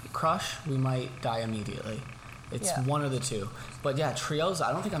crush, we might die immediately. It's one of the two. But yeah, trios,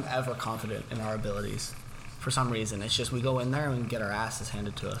 I don't think I'm ever confident in our abilities for some reason. It's just we go in there and we get our asses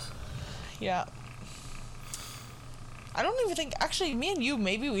handed to us. Yeah. I don't even think, actually, me and you,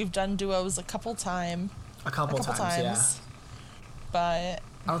 maybe we've done duos a couple times. A couple times, yeah. But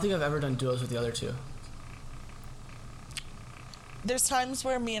I don't think I've ever done duos with the other two. There's times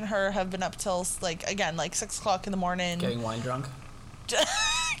where me and her have been up till, like, again, like 6 o'clock in the morning. Getting wine drunk?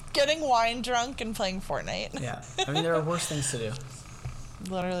 Getting wine drunk and playing Fortnite. Yeah. I mean, there are worse things to do.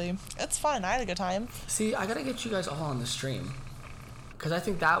 Literally. It's fun. I had a good time. See, I gotta get you guys all on the stream. Because I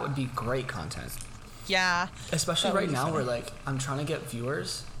think that would be great content. Yeah. Especially right now where, like, I'm trying to get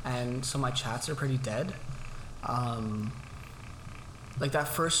viewers, and so my chats are pretty dead. Like, that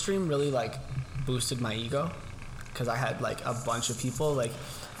first stream really, like, boosted my ego. Because I had, like, a bunch of people. Like,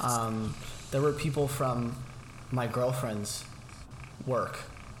 there were people from my girlfriend's work.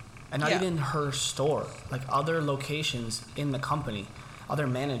 And not even her store. Like, other locations in the company. Other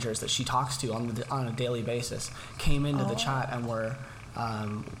managers that she talks to on a daily basis came into the chat and were...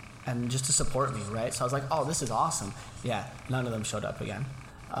 and just to support me, right? So I was like, oh, this is awesome. Yeah, none of them showed up again.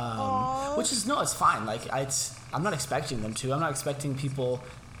 Which is, no, it's fine. Like, I'm not expecting them to. I'm not expecting people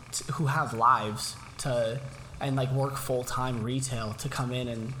who have lives and like work full-time retail to come in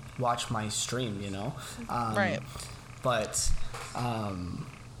and watch my stream, you know? Right. But,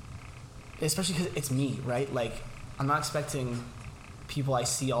 especially because it's me, right? Like, I'm not expecting people I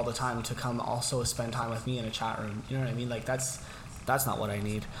see all the time to come also spend time with me in a chat room. You know what I mean? Like, that's not what I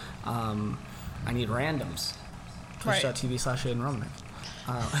need. I need randoms. Twitch.tv/Aidan Romanek.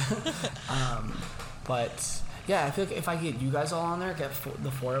 But yeah, I feel like if I get you guys all on there, get the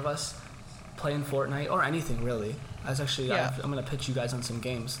 4 of us playing Fortnite or anything really. I'm gonna pitch you guys on some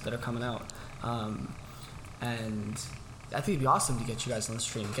games that are coming out, and I think it'd be awesome to get you guys on the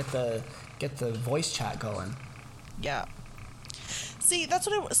stream. Get the voice chat going. Yeah. See, that's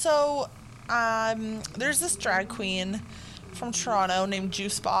what there's this drag queen from Toronto named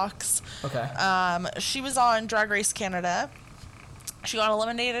Juicebox. Okay. She was on Drag Race Canada. She got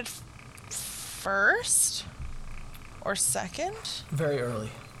eliminated first or second. Very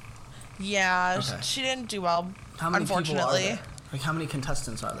early. Yeah, okay. She didn't do well. How many unfortunately. people are there? Like, how many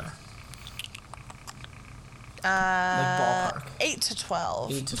contestants are there? Like ballpark. 8 to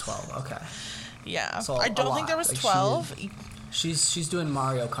 12. 8 to 12. Okay. Yeah. So I don't think there was 12. She's doing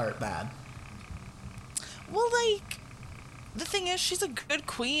Mario Kart bad. Well, like, the thing is, she's a good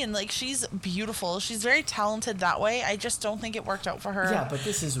queen. Like, she's beautiful. She's very talented that way. I just don't think it worked out for her. Yeah, but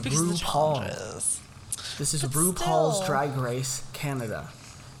this is RuPaul. This is RuPaul's Drag Race Canada.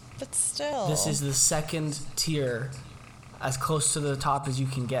 But still. This is the second tier, as close to the top as you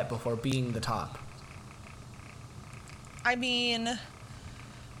can get before being the top. I mean,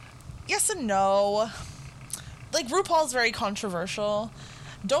 yes and no. Like, RuPaul's very controversial.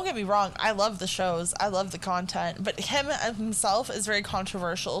 Don't get me wrong, I love the shows, I love the content, but him himself is very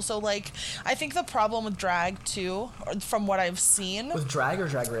controversial. So, like, I think the problem with drag, too, from what I've seen... With drag or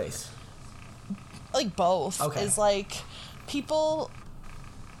Drag Race? Like, both. Okay. Is, like, people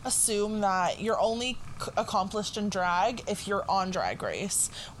assume that you're only accomplished in drag if you're on Drag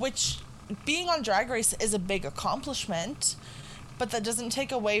Race, which being on Drag Race is a big accomplishment, but that doesn't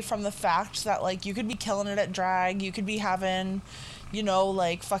take away from the fact that, like, you could be killing it at drag, you could be having, you know,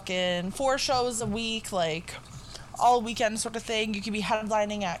 like, fucking 4 shows a week, like, all weekend sort of thing. You could be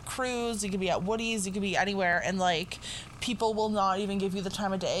headlining at Cruise, you could be at Woody's, you could be anywhere, and, like, people will not even give you the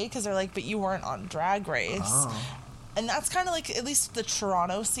time of day because they're like, but you weren't on Drag Race. Oh. And that's kind of like, at least the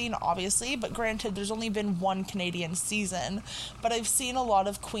Toronto scene, obviously, but granted, there's only been 1 Canadian season. But I've seen a lot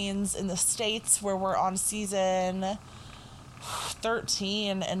of queens in the States where we're on season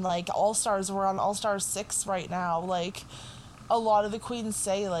 13, and, like, All-Stars, we're on All-Stars 6 right now. Like, a lot of the queens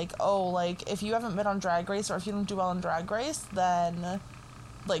say, like, oh, like, if you haven't been on Drag Race or if you don't do well on Drag Race, then,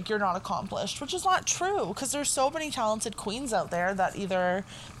 like, you're not accomplished, which is not true, because there's so many talented queens out there that either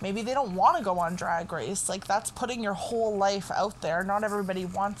maybe they don't want to go on Drag Race. Like, that's putting your whole life out there. Not everybody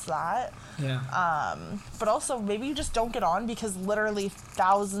wants that. Yeah. But also, maybe you just don't get on because literally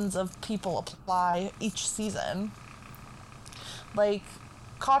thousands of people apply each season. Like,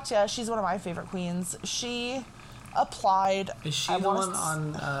 Katya, she's one of my favorite queens. She applied. Is she the one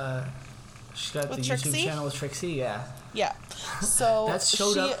on? She got the YouTube Trixie? channel with Trixie. Yeah. Yeah. So That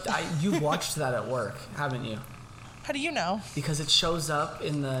showed up. You watched that at work, haven't you? How do you know? Because it shows up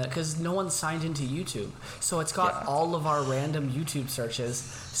in the, because no one signed into YouTube, so it's got all of our random YouTube searches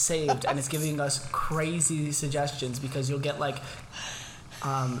saved, and it's giving us crazy suggestions, because you'll get like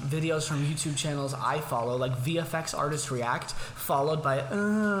videos from YouTube channels I follow, like VFX Artist React, followed by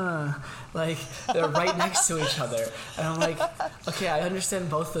like they're right next to each other, and I'm like, okay, I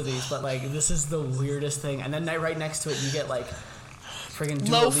understand both of these, but like this is the weirdest thing. And then right next to it you get like friggin'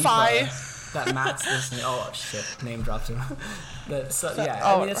 Dua Lo-fi. Lipa that Matt's listening. Oh shit, name dropped him. Yeah,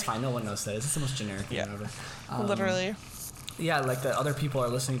 I mean it's fine. No one knows that. It's the most generic name ever. Literally. Yeah, like that other people are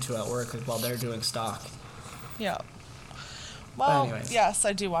listening to at work while they're doing stock. Yeah. Well, anyways. yes,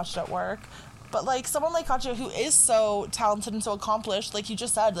 I do watch it at work. But, like, someone like Katya, who is so talented and so accomplished, like you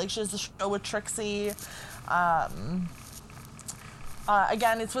just said, like, she has the show with Trixie.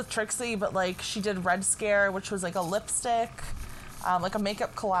 Again, it's with Trixie, but, like, she did Red Scare, which was, like, a lipstick, like, a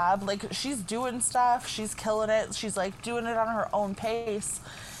makeup collab. Like, she's doing stuff. She's killing it. She's, like, doing it on her own pace.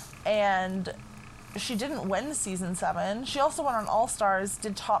 And she didn't win season 7. She also went on All Stars,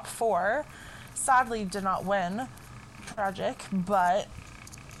 did top 4. Sadly, did not win. Tragic, but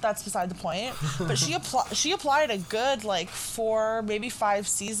that's beside the point. But she applied a good like 4, maybe 5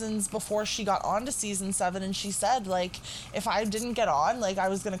 seasons before she got on to season 7, and she said like if I didn't get on, like I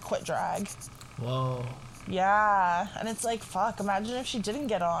was gonna quit drag. Whoa. Yeah, and it's like fuck. Imagine if she didn't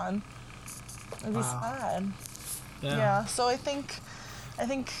get on. It'd be sad. Yeah. So I think,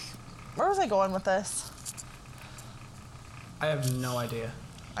 where was I going with this? I have no idea.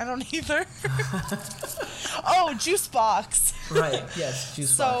 I don't either. Oh, Juicebox. Right, yes, Juicebox.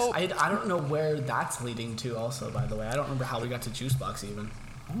 So, I don't know where that's leading to also, by the way. I don't remember how we got to Juicebox even.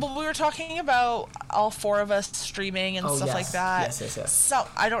 Well, we were talking about all 4 of us streaming and stuff like that. Yes. So,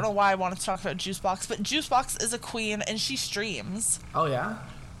 I don't know why I wanted to talk about Juicebox, but Juicebox is a queen and she streams. Oh, yeah?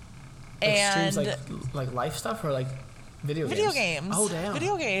 Like And streams like life stuff or like video games? Video games. Oh, damn.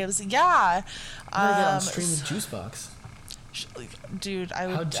 Video games, yeah. I'm gonna get on stream with Juicebox. Dude, I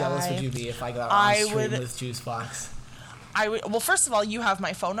would How jealous die. would you be if I got on stream with Juicebox? Well, first of all, you have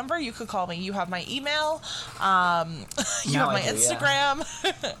my phone number. You could call me. You have my email. You have my Instagram.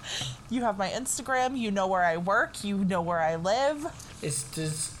 Yeah. You have my Instagram. You know where I work. You know where I live. Does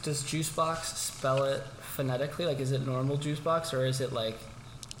Juicebox spell it phonetically? Like, is it normal Juicebox or is it like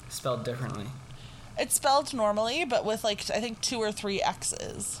spelled differently? It's spelled normally, but with like I think 2 or 3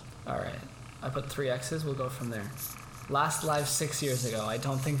 X's. All right, I put 3 X's. We'll go from there. Last live 6 years ago. I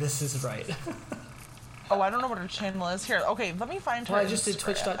don't think this is right. Oh, I don't know what her channel is. Here, okay, let me find her. Well, I just did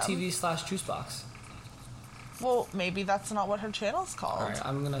twitch.tv/Juicebox. Well, maybe that's not what her channel's called. All right,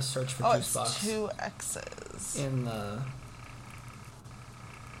 I'm gonna search for Juicebox. It's 2 X's. In the.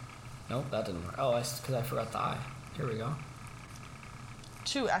 Nope, that didn't work. Oh, because I forgot the I. Here we go.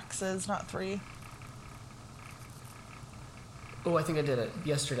 2 X's, not 3. Oh, I think I did it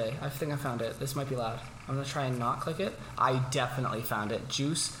yesterday. I think I found it. This might be loud. I'm gonna try and not click it. I definitely found it.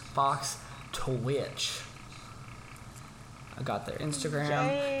 Juicebox Twitch. I got their Instagram.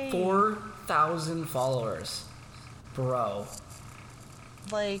 Yay. 4,000 followers. Bro.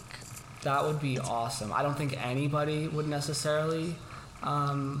 Like. That would be awesome. I don't think anybody would necessarily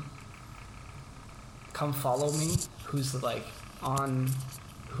come follow me who's like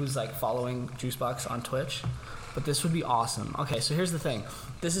following Juicebox on Twitch. But this would be awesome. Okay, so here's the thing.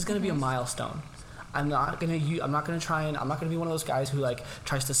 This is gonna be a milestone. I'm not gonna be one of those guys who like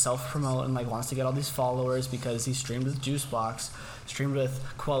tries to self-promote and like wants to get all these followers because he streamed with Juicebox, streamed with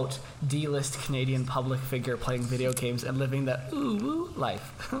quote D-list Canadian public figure playing video games and living that ooh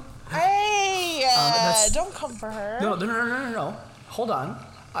life. Hey, don't come for her. No. Hold on.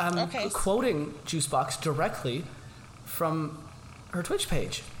 I'm okay. quoting Juicebox directly from her Twitch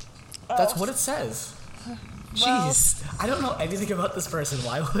page. That's what it says. Jeez, I don't know anything about this person.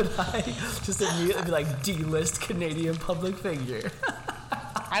 Why would I just immediately be like D-list Canadian public figure?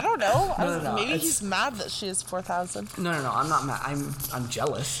 I don't know. No, maybe he's mad that she has 4,000. No, I'm not mad. I'm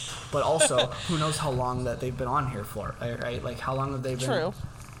jealous, but also who knows how long that they've been on here for, right? Like how long have they been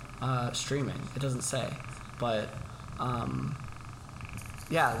streaming? It doesn't say, but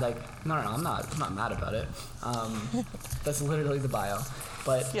yeah, like no, I'm not mad about it. That's literally the bio.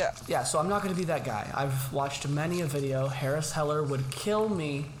 But yeah, so I'm not going to be that guy. I've watched many a video. Harris Heller would kill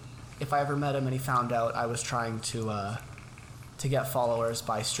me if I ever met him and he found out I was trying to get followers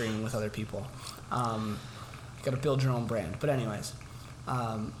by streaming with other people. You got to build your own brand. But anyways,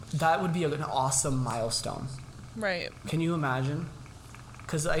 that would be an awesome milestone. Right. Can you imagine?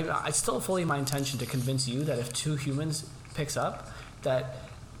 because it's still fully my intention to convince you that if Two Humans picks up, that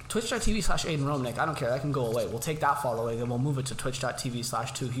twitch.tv/Aiden Romanek, I don't care, that can go away. We'll take that following and we'll move it to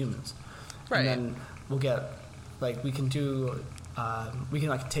twitch.tv/Two Humans. Right. And then we'll get, like, we can do, we can,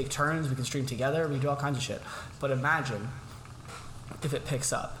 like, take turns, we can stream together, we can do all kinds of shit. But imagine if it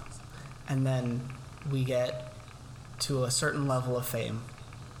picks up and then we get to a certain level of fame,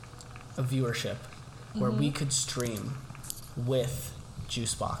 of viewership, where we could stream with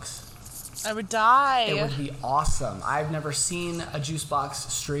Juicebox. I would die. It would be awesome. I've never seen a Juicebox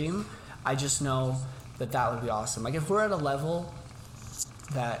stream. I just know that that would be awesome. Like, if we're at a level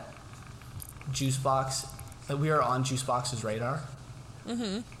that Juicebox, that we are on Juicebox's radar,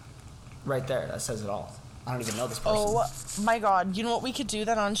 right there, that says it all. I don't even know this person. Oh my god, you know what we could do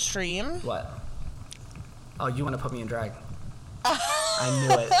then on stream? What? Oh, you want to put me in drag? I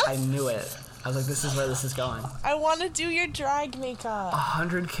knew it. I knew it. I was like, this is where this is going. I want to do your drag makeup.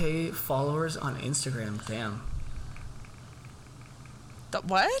 100K followers on Instagram. Damn.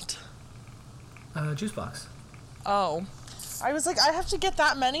 What? Juicebox. Oh. I was like, I have to get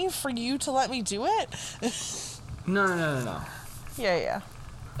that many for you to let me do it? No. Yeah.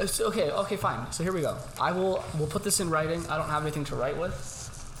 Okay, fine. So here we go. We'll put this in writing. I don't have anything to write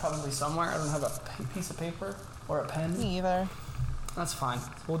with. Probably somewhere. I don't have a piece of paper or a pen. Me either. That's fine.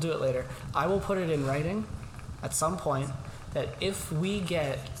 We'll do it later. I will put it in writing at some point that if we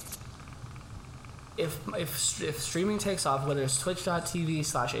get, if streaming takes off, whether it's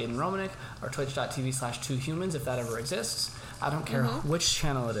twitch.tv/Aiden Romanek or twitch.tv/Two Humans, if that ever exists, I don't care which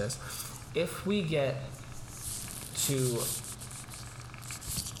channel it is. If we get to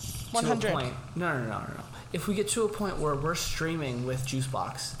 100. To a point, no. If we get to a point where we're streaming with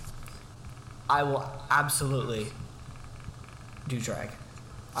Juicebox, I will absolutely do drag.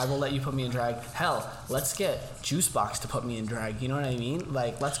 I will let you put me in drag. Hell, let's get Juicebox to put me in drag. You know what I mean?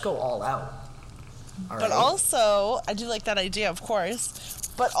 Like, let's go all out. All but right? also, I do like that idea, of course.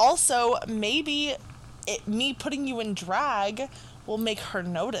 But also, maybe me putting you in drag will make her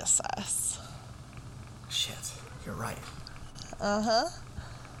notice us. Shit, you're right. Uh-huh.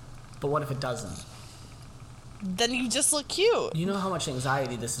 But what if it doesn't? Then you just look cute. You know how much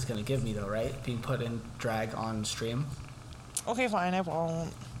anxiety this is going to give me, though, right? Being put in drag on stream. Okay, fine, I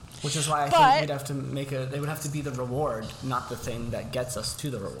won't. Which is why I think we'd have to make it would have to be the reward, not the thing that gets us to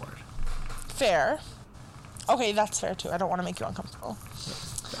the reward. Fair. Okay, that's fair, too. I don't want to make you uncomfortable.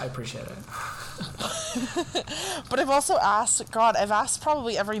 I appreciate it. But I've also asked, I've asked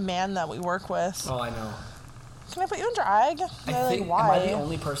probably every man that we work with. Oh, I know. Can I put you in drag? I think, why? am I the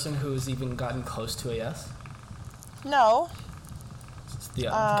only person who's even gotten close to a yes? No. The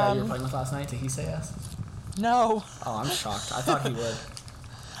guy you were playing with last night, did he say yes? No. Oh, I'm shocked. I thought he would.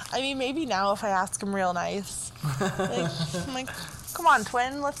 I mean, maybe now if I ask him real nice. I'm like, come on,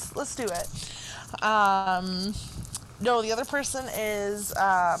 twin, let's do it. No, the other person is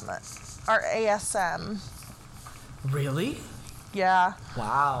our ASM. Really? Yeah.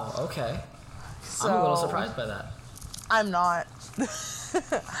 Wow, okay. So, I'm a little surprised by that. I'm not.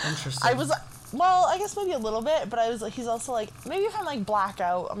 Interesting. Well, I guess maybe a little bit, but he's also like, maybe if I'm like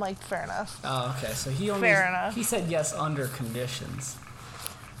blackout, I'm like, fair enough. Oh, okay. So Fair enough. He said yes under conditions.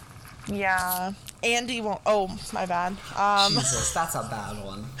 Yeah. Andy won't. Oh, my bad. Jesus, that's a bad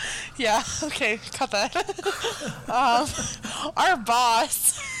one. Yeah. Okay. Cut that. Our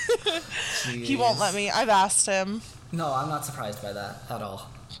boss. He won't let me. I've asked him. No, I'm not surprised by that at all.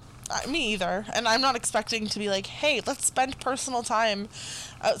 Me either. And I'm not expecting to be like, hey, let's spend personal time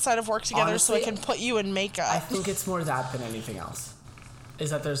outside of work together. Honestly, so I can put you in makeup. I think it's more that than anything else.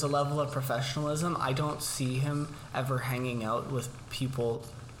 Is that there's a level of professionalism. I don't see him ever hanging out with people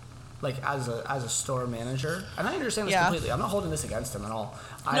like as a store manager. And I understand this completely. I'm not holding this against him at all.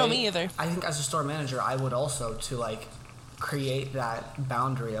 No, me either. I think as a store manager, I would also to like create that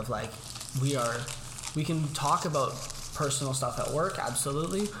boundary of like we can talk about personal stuff at work,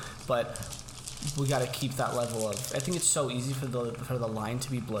 absolutely, but we got to keep that level of. I think it's so easy for the line to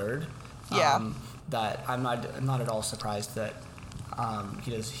be blurred. That I'm not at all surprised that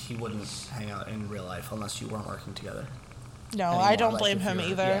he wouldn't hang out in real life unless you weren't working together. No, anymore, I don't like blame if him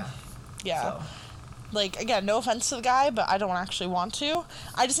you're- either. Yeah. So. Like, again, no offense to the guy, but I don't actually want to.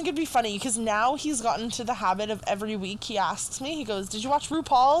 I just think it'd be funny because now he's gotten to the habit of every week he asks me, he goes, did you watch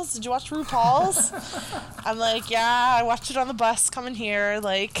RuPaul's? Did you watch RuPaul's? I'm like, yeah, I watched it on the bus coming here.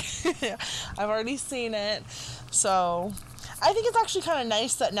 Like, I've already seen it. So I think it's actually kind of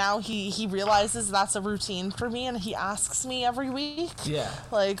nice that now he realizes that's a routine for me and he asks me every week. Yeah.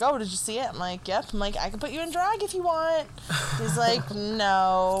 Like, oh, did you see it? I'm like, yep. I'm like, I can put you in drag if you want. He's like,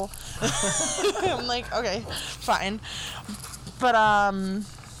 no. I'm like, okay, fine. But I'm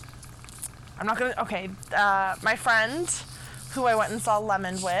not gonna. Okay, my friend, who I went and saw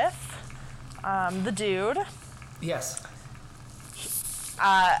Lemon with, the dude. Yes.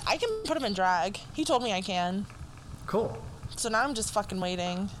 I can put him in drag. He told me I can. Cool. So now I'm just fucking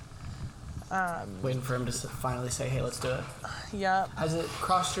waiting. Waiting for him to finally say, "Hey, let's do it." Yep. Has it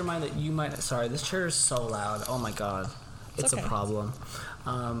crossed your mind that you might? Sorry, this chair is so loud. Oh my god, it's okay. a problem.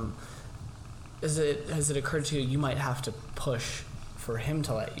 Has it occurred to you might have to push for him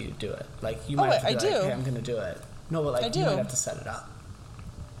to let you do it? Like you might have to be like, "Hey, I'm gonna do it." No, but like you might have to set it up,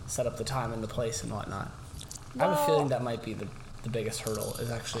 set up the time and the place and whatnot. Well, I have a feeling that might be the biggest hurdle is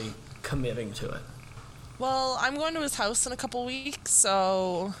actually committing to it. Well, I'm going to his house in a couple weeks,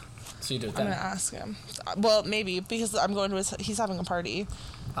 so. So you do it then? I'm gonna ask him. Well, maybe because I'm going to he's having a party.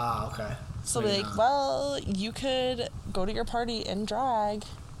 Ah, okay. So maybe like, well, you could go to your party in drag.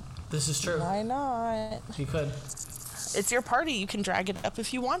 This is true. Why not? You could. It's your party. You can drag it up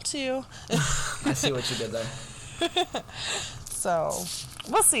if you want to. I see what you did there. So,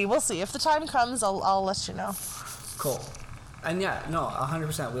 we'll see. We'll see. If the time comes, I'll let you know. Cool. And yeah, no,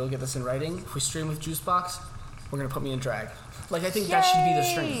 100%. We'll get this in writing. If we stream with Juicebox, we're gonna put me in drag. Like, I think that should be the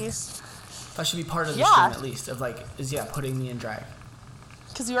stream. That should be part of the stream, at least. Of like, putting me in drag.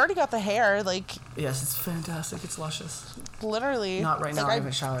 Because you already got the hair, like. Yes, it's fantastic. It's luscious. Literally. Not right now. I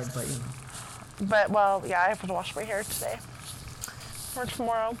haven't showered, but you know. But well, yeah, I have to wash my hair today or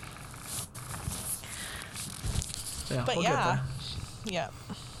tomorrow. Yeah, but we'll yeah, get yeah.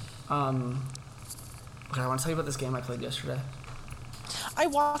 Okay, I want to tell you about this game I played yesterday. I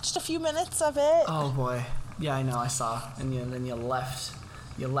watched a few minutes of it. Oh boy, yeah, I know, I saw, and then you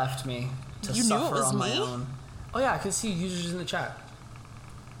left me to suffer on my own. Oh yeah, I could see users in the chat.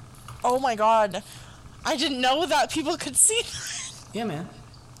 Oh my god, I didn't know that people could see that. Yeah, man.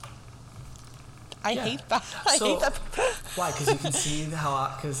 I hate that. I hate that. Why? Because you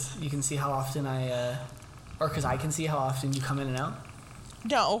can see how often or because I can see how often you come in and out.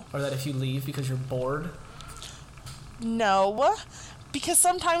 No. Or that if you leave because you're bored. No, because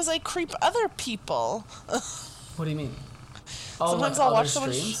sometimes I creep other people. What do you mean? Oh, sometimes like I'll watch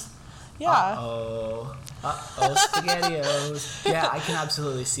streams? Yeah. Uh-oh, SpaghettiOs. Yeah, I can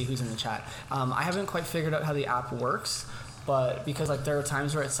absolutely see who's in the chat. I haven't quite figured out how the app works, but because like there are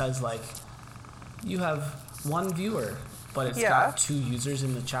times where it says like you have one viewer, but it's got 2 users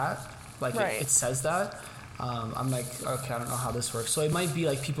in the chat. Like it says that. I'm like, okay, I don't know how this works. So it might be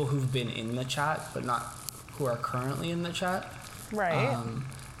like people who've been in the chat, but not who are currently in the chat. Right.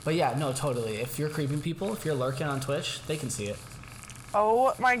 But yeah, no, totally. If you're creeping people, if you're lurking on Twitch, they can see it.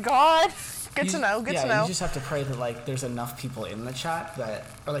 Oh my god. Good to know. Good to know. You just have to pray that like there's enough people in the chat that,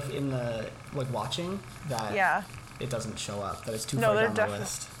 or like in the like watching that it doesn't show up. That it's too far down the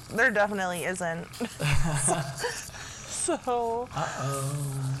list. There definitely isn't. So.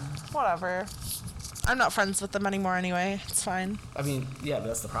 Whatever. I'm not friends with them anymore anyway. It's fine. I mean, yeah, but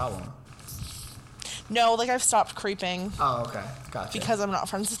that's the problem. No, like I've stopped creeping. Oh, okay. Gotcha. Because I'm not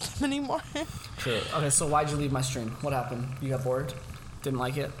friends with them anymore. True. Okay, so why'd you leave my stream? What happened? You got bored? Didn't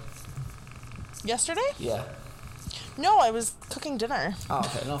like it? Yesterday? Yeah. No, I was cooking dinner. Oh,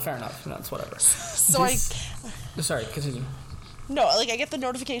 okay. No, fair enough. No, it's whatever. Sorry, continue. No, like I get the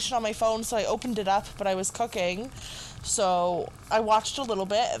notification on my phone, so I opened it up, but I was cooking. So I watched a little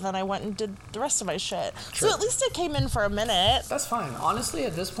bit, and then I went and did the rest of my shit. True. So at least it came in for a minute. That's fine. Honestly,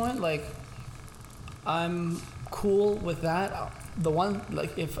 at this point, like, I'm cool with that. The one,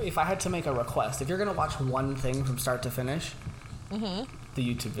 like, if I had to make a request, if you're gonna watch one thing from start to finish, the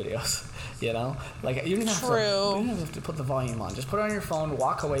YouTube videos, you know, like you don't have to put the volume on. Just put it on your phone,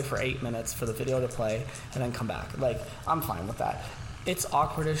 walk away for 8 minutes for the video to play, and then come back. Like, I'm fine with that. It's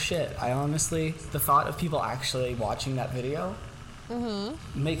awkward as shit. I honestly, the thought of people actually watching that video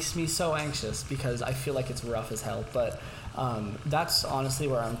makes me so anxious because I feel like it's rough as hell. But that's honestly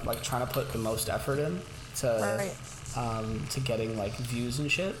where I'm like trying to put the most effort in to getting like views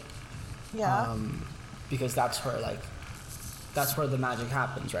and shit. Yeah. Because that's where the magic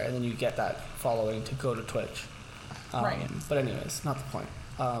happens, right? And then you get that following to go to Twitch. Right. But anyways, not the point.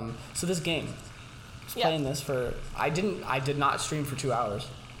 So this game. Playing this for I did not stream for 2 hours.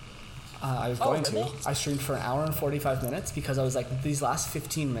 I was going to. I streamed for 1 hour and 45 minutes because I was like, these last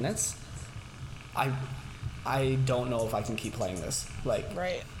 15 minutes, I don't know if I can keep playing this. Like,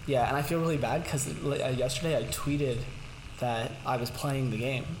 yeah, and I feel really bad because yesterday I tweeted that I was playing the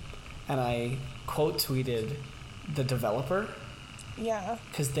game, and I quote tweeted the developer. Yeah.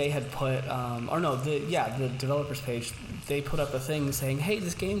 Because they had put, the developers page. They put up a thing saying, "Hey,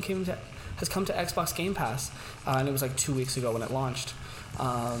 this game has come to Xbox Game Pass," and it was like 2 weeks ago when it launched.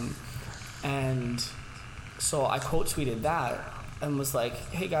 And So I quote tweeted that and was like,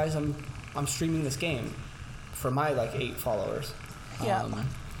 "Hey guys, I'm streaming this game for my like 8 followers." Yeah.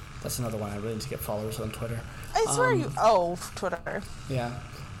 That's another one I really need to get followers on Twitter. I swear you. Oh, Twitter. Yeah.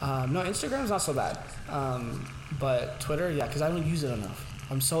 No, Instagram's not so bad. But Twitter, yeah, because I don't use it enough.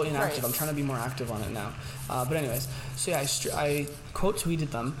 I'm so inactive. Right. I'm trying to be more active on it now. But anyways, so yeah, I quote tweeted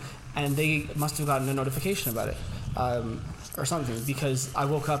them, and they must have gotten a notification about it. Or something, because I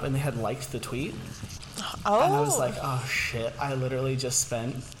woke up and they had liked the tweet. Oh. And I was like, oh shit, I literally just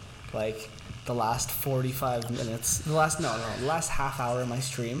spent like the last 45 minutes, the last half hour of my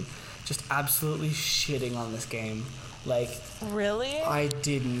stream just absolutely shitting on this game. Like, really? I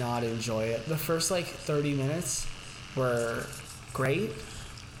did not enjoy it. The first like 30 minutes were great.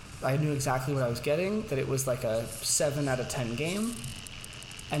 I knew exactly what I was getting, that it was like a 7 out of 10 game.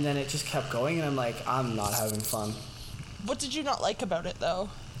 And then it just kept going, and I'm like, I'm not having fun. What did you not like about it, though?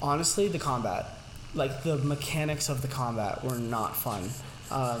 Honestly, the combat. Like, the mechanics of the combat were not fun.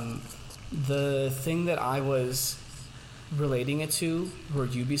 The thing that I was relating it to were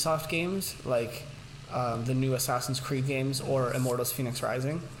Ubisoft games, like the new Assassin's Creed games or Immortals Phoenix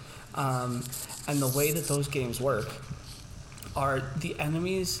Rising. And the way that those games work are the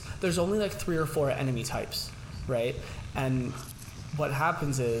enemies, there's only like 3 or 4 enemy types, right? And what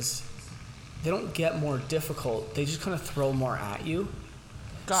happens is they don't get more difficult, they just kind of throw more at you.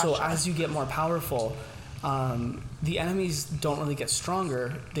 Gotcha. So as you get more powerful, the enemies don't really get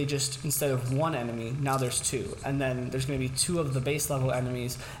stronger. They just, instead of 1 enemy, now there's 2. And then there's going to be 2 of the base level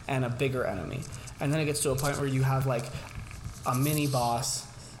enemies and a bigger enemy. And then it gets to a point where you have like a mini boss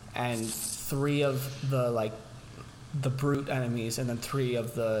and 3 of the brute enemies, and then 3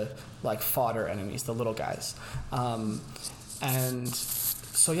 of the like fodder enemies, the little guys. And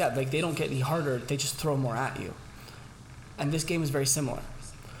so yeah, like they don't get any harder, they just throw more at you. And this game is very similar.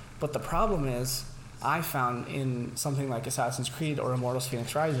 But the problem is, I found in something like Assassin's Creed or Immortals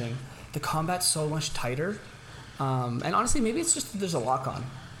Phoenix Rising, the combat's so much tighter. And honestly, maybe it's just that there's a lock-on,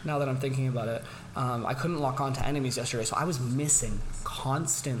 now that I'm thinking about it. I couldn't lock on to enemies yesterday, so I was missing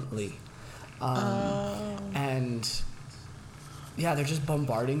constantly. And yeah, they're just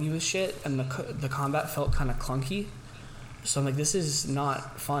bombarding you with shit, and the combat felt kind of clunky. So I'm like, this is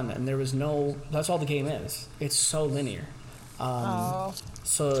not fun, and there was no, that's all the game is. It's so linear.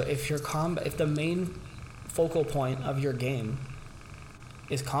 So if the main focal point of your game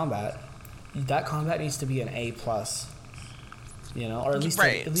is combat, that combat needs to be an A+, you know, or at least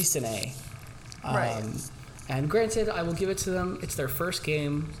right. at least an A. Right. And granted, I will give it to them. It's their first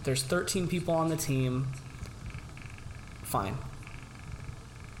game. There's 13 people on the team. Fine.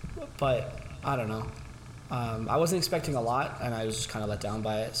 But I don't know. I wasn't expecting a lot, and I was just kind of let down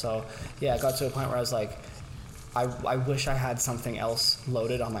by it. So yeah, it got to a point where I was like, I wish I had something else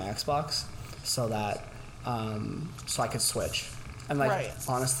loaded on my Xbox so that so I could switch. And like, right.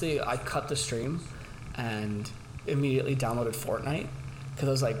 Honestly, I cut the stream and immediately downloaded Fortnite, because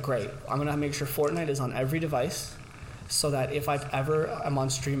I was like, great, I'm gonna make sure Fortnite is on every device, so that if I'm on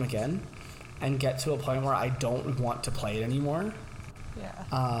stream again and get to a point where I don't want to play it anymore, yeah,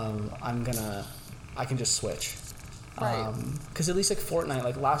 I can just switch. Right. Because at least like Fortnite,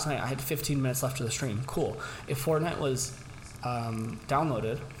 like last night I had 15 minutes left of the stream. Cool. If Fortnite was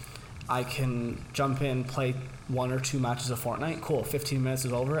downloaded, I can jump in, play 1 or 2 matches of Fortnite. Cool. 15 minutes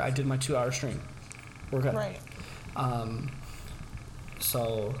is over. I did my 2-hour stream. We're good. Right.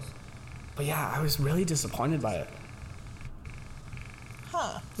 So, but yeah, I was really disappointed by it.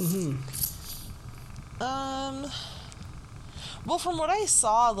 Huh. Mm-hmm. Well, from what I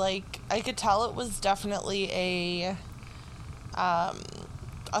saw, like, I could tell it was definitely a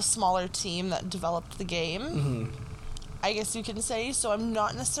smaller team that developed the game. Mm-hmm. I guess you can say. So I'm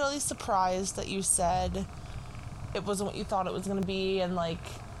not necessarily surprised that you said it wasn't what you thought it was going to be, and like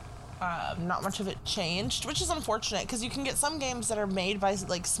not much of it changed, which is unfortunate, because you can get some games that are made by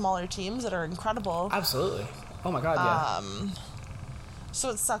like smaller teams that are incredible. Absolutely. Oh my god, yeah. So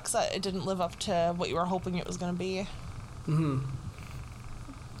it sucks that it didn't live up to what you were hoping it was going to be. Mm-hmm.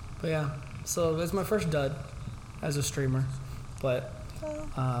 But yeah, so it's my first dud as a streamer, but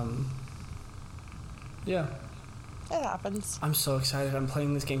yeah. It happens. I'm so excited. I'm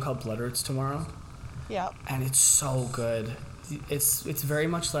playing this game called Blood Roots tomorrow. Yeah. And it's so good. It's very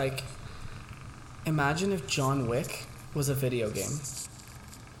much like, imagine if John Wick was a video game.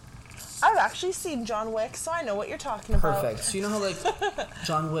 I've actually seen John Wick, so I know what you're talking about. Perfect. So you know how like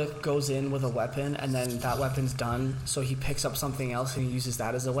John Wick goes in with a weapon, and then that weapon's done, so he picks up something else and he uses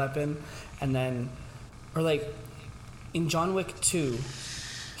that as a weapon, and then, or like in John Wick 2,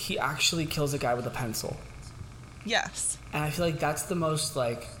 he actually kills a guy with a pencil. Yes. And I feel like that's the most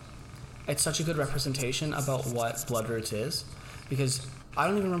like it's such a good representation about what Bloodroots is, because I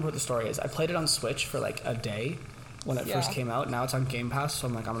don't even remember what the story is. I played it on Switch for like a day when it first came out. Now it's on Game Pass, so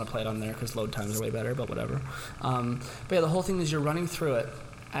I'm like, I'm gonna play it on there because load times are way better, but whatever. But yeah, the whole thing is you're running through it,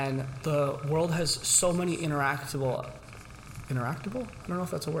 and the world has so many interactable? I don't know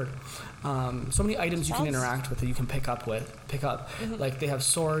if that's a word. So many items you can interact with that you can pick up. Like they have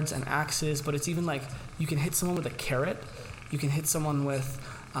swords and axes, but it's even like you can hit someone with a carrot. You can hit someone with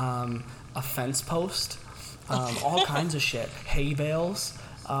a fence post. All kinds of shit. Hay bales.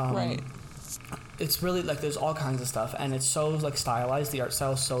 Right. It's really like there's all kinds of stuff, and it's so like stylized. The art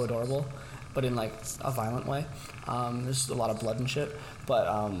style is so adorable, but in like a violent way. There's a lot of blood and shit,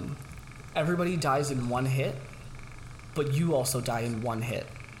 but everybody dies in one hit, but you also die in one hit.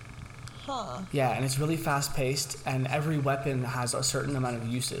 Huh. Yeah, and it's really fast paced, and every weapon has a certain amount of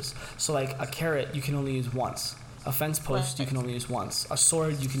uses. So like a carrot you can only use once. A fence post you can only use once. A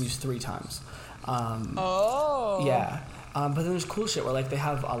sword you can use 3 times. Yeah. But then there's cool shit where like they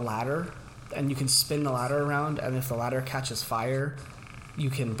have a ladder, and you can spin the ladder around, and if the ladder catches fire, you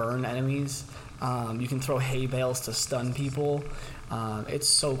can burn enemies. You can throw hay bales to stun people. It's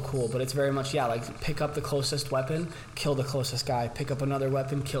so cool, but it's very much, like pick up the closest weapon, kill the closest guy, pick up another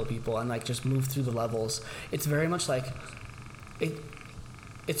weapon, kill people, and like just move through the levels. It's very much like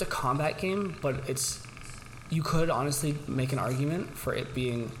it's a combat game, but you could honestly make an argument for it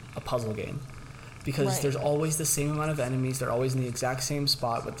being a puzzle game, because there's always the same amount of enemies, they're always in the exact same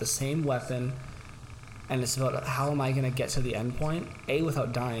spot with the same weapon, and it's about how am I going to get to the end point, A,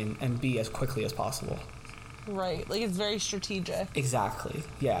 without dying, and B, as quickly as possible. Right, like it's very strategic. Exactly,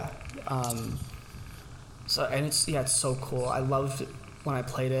 yeah. So and it's so cool. I loved it when I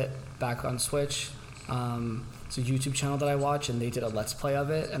played it back on Switch. It's a YouTube channel that I watch, and they did a Let's Play of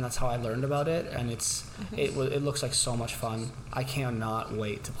it, and that's how I learned about it. And it looks like so much fun. I cannot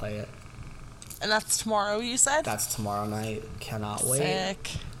wait to play it. And that's tomorrow, you said? That's tomorrow night. Cannot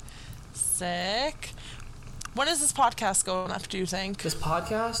wait. Sick. When is this podcast going up, do you think? This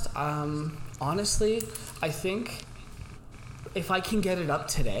podcast, honestly, I think if I can get it up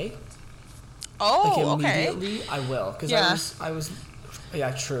today, immediately, I will. Because I was,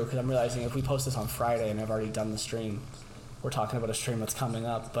 true, because I'm realizing if we post this on Friday and I've already done the stream, we're talking about a stream that's coming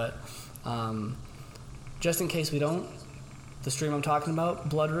up, but just in case we don't, the stream I'm talking about,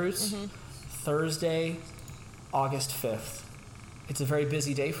 Bloodroots, Thursday, August 5th. It's a very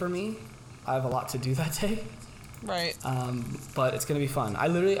busy day for me. I have a lot to do that day. Right. But it's going to be fun. I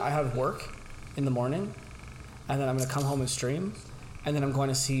have work in the morning, and then I'm going to come home and stream, and then I'm going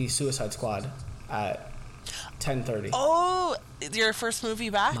to see Suicide Squad at 10:30. Oh, your first movie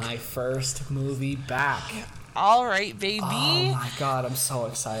back? My first movie back. All right, baby. Oh my God, I'm so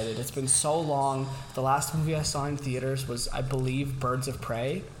excited. It's been so long. The last movie I saw in theaters was, I believe, Birds of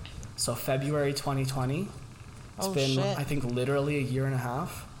Prey. So February 2020. It's been, shit. I think, literally a year and a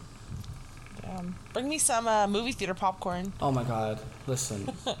half. Bring me some movie theater popcorn. Oh my God!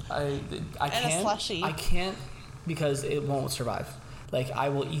 Listen, I can't. And a slushie. I can't, because it won't survive. Like, I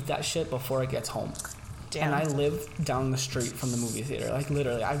will eat that shit before it gets home. Damn. And I live down the street from the movie theater. Like,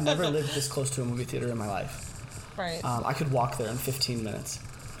 literally, I've never lived this close to a movie theater in my life. Right. I could walk there in 15 minutes.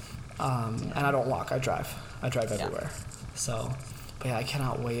 And I don't walk. I drive. I drive everywhere. So, but yeah, I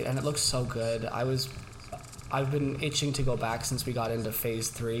cannot wait. And it looks so good. I've been itching to go back since we got into Phase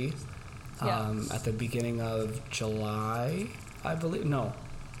 3. At the beginning of July, I believe. No,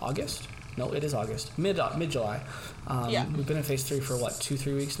 August? No, it is August. Mid-July. We've been in Phase 3 for,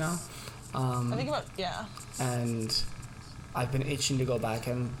 2-3 weeks now? I think about, And I've been itching to go back,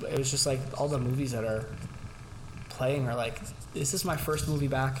 and it was just like all the movies that are playing are like, is this my first movie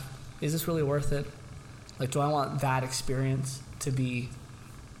back? Is this really worth it? Like, do I want that experience to be...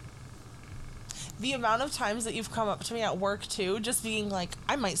 The amount of times that you've come up to me at work, too, just being like,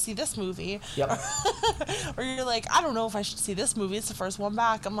 I might see this movie. Yep. Or you're like, I don't know if I should see this movie. It's the first one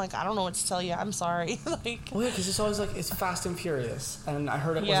back. I'm like, I don't know what to tell you. I'm sorry. Well, yeah, because it's always like, it's Fast and Furious. And I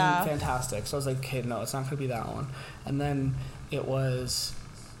heard it wasn't fantastic. So I was like, okay, no, it's not going to be that one. And then it was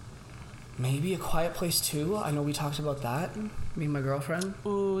maybe A Quiet Place 2. I know we talked about that, me and my girlfriend.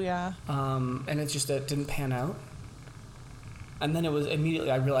 Ooh, yeah. And it didn't pan out. And then it was immediately,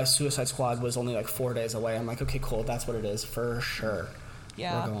 I realized Suicide Squad was only 4 days away. I'm like, okay, cool, that's what it is, for sure.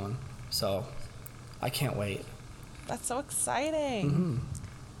 Yeah. We're going. So, I can't wait. That's so exciting. Mm-hmm.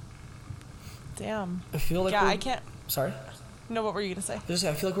 Damn. I feel like I can't. Sorry? No, what were you going to say?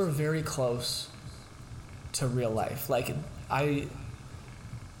 I feel like we're very close to real life.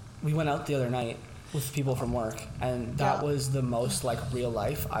 We went out the other night with people from work, and that was the most real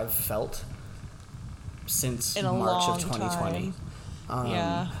life I've felt since in a March long of 2020.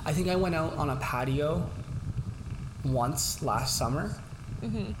 Yeah. I think I went out on a patio once last summer.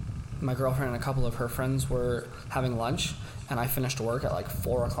 My girlfriend and a couple of her friends were having lunch, and I finished work at like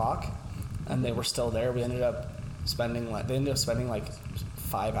 4 o'clock, and they were still there. They ended up spending like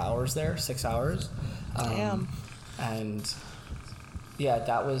 5 hours there, 6 hours. Damn. And yeah,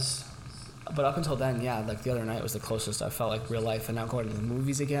 that was, but up until then, yeah, like the other night was the closest I felt like real life. And now going to the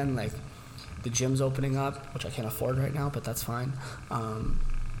movies again, like the gym's opening up, which I can't afford right now, but that's fine.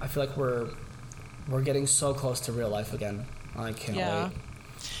 I feel like we're getting so close to real life again. I can't wait.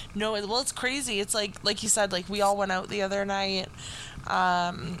 No, well, it's crazy. It's like you said, like we all went out the other night.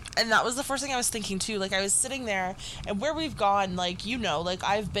 And that was the first thing I was thinking too. Like I was sitting there, and where we've gone, like, you know, like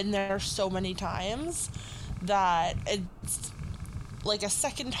I've been there so many times that it's like a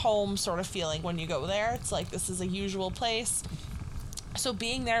second home sort of feeling when you go there. It's like this is a usual place. So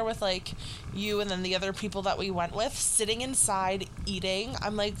being there with like you and then the other people that we went with, sitting inside eating,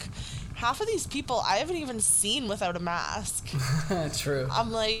 I'm like, half of these people I haven't even seen without a mask. True.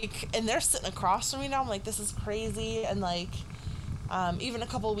 I'm like, and they're sitting across from me now. I'm like, this is crazy. And like, even a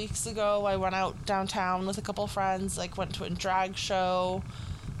couple of weeks ago, I went out downtown with a couple of friends, like went to a drag show,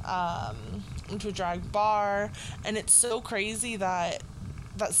 went to a drag bar, and it's so crazy that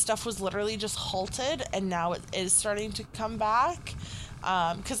that stuff was literally just halted, and now it is starting to come back.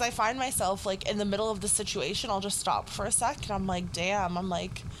 Because I find myself like in the middle of the situation, I'll just stop for a sec, and I'm like, damn, I'm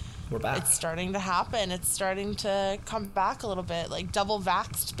like, we're back. It's starting to happen. It's starting to come back a little bit. Like double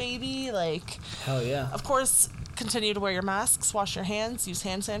vaxxed, baby. Like, hell yeah. Of course, continue to wear your masks, wash your hands, use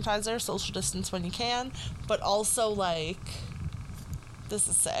hand sanitizer, social distance when you can. But also, like, this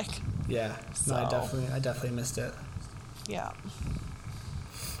is sick. Yeah. So, no, I definitely missed it. Yeah.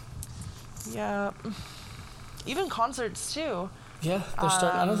 Yeah. Even concerts too. Yeah, they're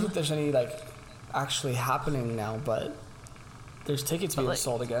starting. I don't think there's any like actually happening now, but there's tickets being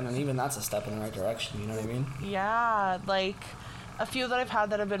sold again, and even that's a step in the right direction, you know what I mean? Yeah, like a few that I've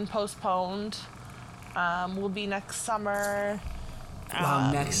had that have been postponed will be next summer.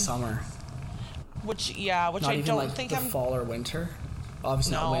 Wow, next summer. Which Not I even don't like think the I'm... fall or winter?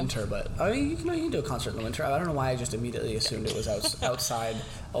 Obviously not winter, but I mean, you can do a concert in the winter. I don't know why I just immediately assumed it was outside,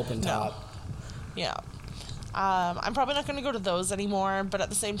 open top. Yeah. I'm probably not going to go to those anymore, but at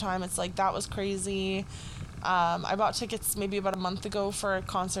the same time, it's like, that was crazy. I bought tickets maybe about a month ago for a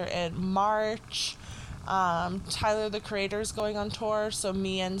concert in March. Tyler, the Creator's going on tour, so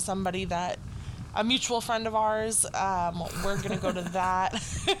me and somebody that, a mutual friend of ours, we're going to go to that.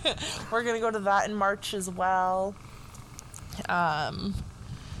 We're going to go to that in March as well.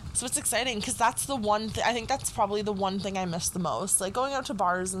 So it's exciting because that's the one I think that's probably the one thing I miss the most. Like going out to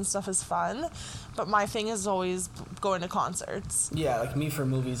bars and stuff is fun, but my thing is always going to concerts. Yeah, like me for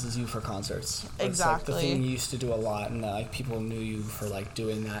movies is you for concerts. Exactly. It's like the thing you used to do a lot, and like people knew you for like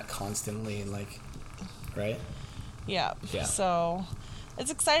doing that constantly, and like, right? Yeah. Yeah. So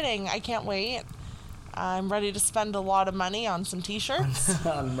it's exciting. I can't wait. I'm ready to spend a lot of money on some t-shirts.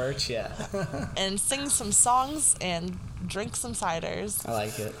 On merch, yeah. And sing some songs and drink some ciders. I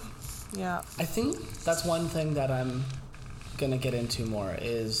like it. Yeah. I think that's one thing that I'm going to get into more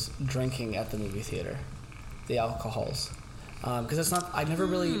is drinking at the movie theater. The alcohols. Because it's not, I never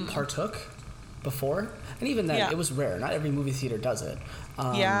really partook before. And even then, it was rare. Not every movie theater does it.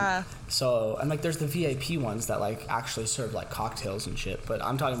 Yeah. So, and like there's the VIP ones that like actually serve like cocktails and shit. But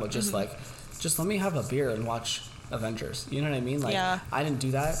I'm talking about just like, just let me have a beer and watch Avengers. You know what I mean? Like, I didn't do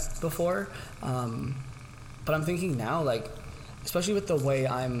that before. But I'm thinking now, like, especially with the way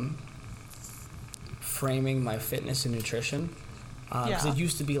I'm framing my fitness and nutrition, because it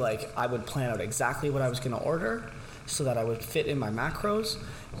used to be like I would plan out exactly what I was going to order so that I would fit in my macros.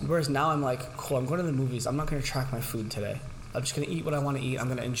 Whereas now I'm like, cool, I'm going to the movies. I'm not going to track my food today. I'm just going to eat what I want to eat. I'm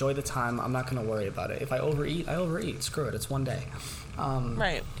going to enjoy the time. I'm not going to worry about it. If I overeat, I overeat. Screw it. It's one day.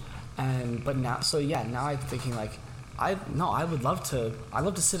 Right. But now, so yeah, now I'm thinking like, I'd love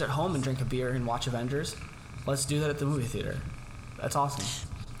to sit at home and drink a beer and watch Avengers. Let's do that at the movie theater. That's awesome.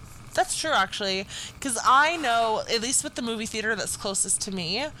 That's true, actually, because I know, at least with the movie theater that's closest to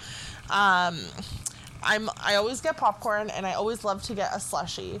me, I always get popcorn, and I always love to get a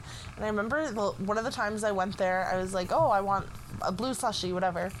slushie. And I remember one of the times I went there, I was like, oh, I want a blue slushie,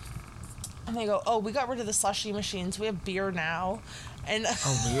 whatever. And they go, oh, we got rid of the slushie machines. We have beer now. And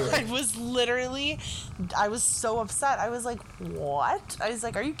weird. I was so upset. I was like, what? I was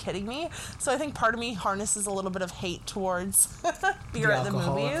like, are you kidding me? So I think part of me harnesses a little bit of hate towards beer at the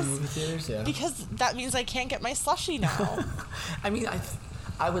movies. At the movie theaters, yeah. Because that means I can't get my slushie now. I mean,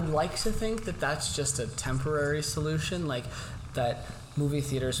 I would like to think that that's just a temporary solution, like that movie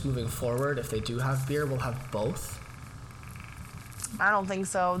theaters moving forward, if they do have beer, will have both. I don't think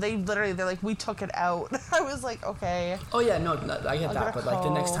so. They're like, we took it out. I was like, okay. Oh yeah, no, I get that. But like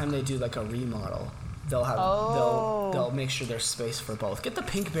the next call. time they do like a remodel, they'll have they'll make sure there's space for both. Get the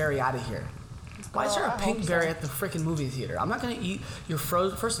pink berry out of here. Why is there a pink berry at the freaking movie theater? I'm not gonna eat your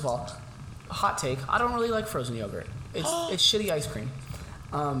frozen. First of all, hot take. I don't really like frozen yogurt. It's shitty ice cream.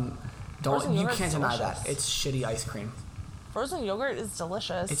 You can't deny that. It's shitty ice cream. Frozen yogurt is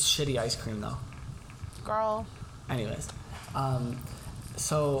delicious. It's shitty ice cream though. Girl. Anyways, but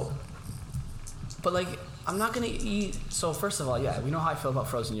like I'm not gonna eat. So first of all, yeah, we know how I feel about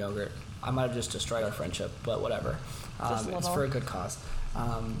frozen yogurt. I might have just destroyed our friendship, but whatever. It's for a good cause.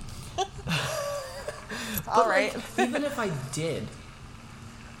 All right. Like, even if I did,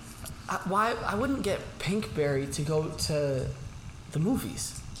 why I wouldn't get Pinkberry to go to the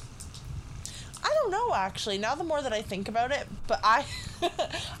movies? I don't know, actually. Now the more that I think about it, but I'm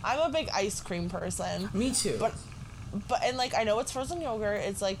a big ice cream person. Me too. But and like I know it's frozen yogurt.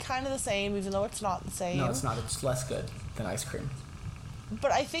 It's like kind of the same, even though it's not the same. No, it's not. It's less good than ice cream.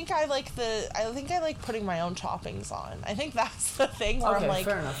 But I think I like putting my own toppings on. I think that's the thing where I'm like,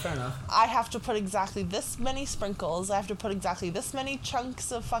 fair enough. I have to put exactly this many sprinkles. I have to put exactly this many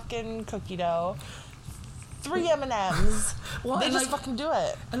chunks of fucking cookie dough. 3 M&Ms. Well, they just fucking do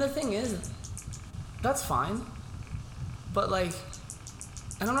it. And the thing is, that's fine. But like,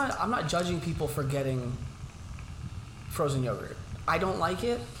 and I'm not judging people for getting frozen yogurt. I don't like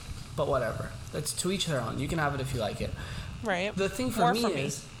it, but whatever. That's to each their own. You can have it if you like it. Right. The thing for me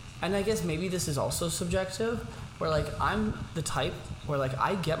is, and I guess maybe this is also subjective, where like I'm the type where like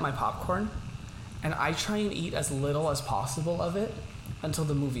I get my popcorn and I try and eat as little as possible of it until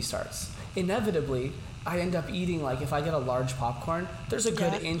the movie starts. Inevitably, I end up eating, like if I get a large popcorn, there's a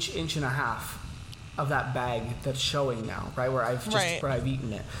good inch and a half of that bag that's showing now, right? Where I've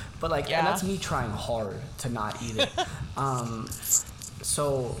eaten it. But like, and that's me trying hard to not eat it.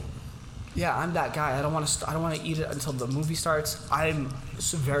 So yeah, I'm that guy. I don't want to eat it until the movie starts. I'm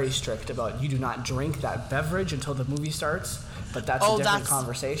very strict about you do not drink that beverage until the movie starts. But that's a different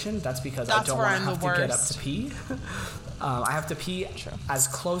conversation. That's because I don't want to have to get up to pee. I have to pee as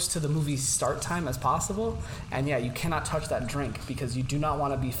close to the movie's start time as possible. And yeah, you cannot touch that drink because you do not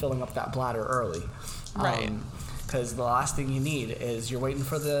want to be filling up that bladder early. Right. Because the last thing you need is you're waiting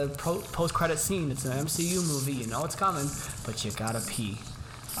for the post-credit scene. It's an MCU movie. You know it's coming, but you gotta pee.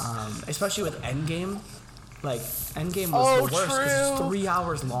 Especially with Endgame. Like, Endgame was the worst because it's 3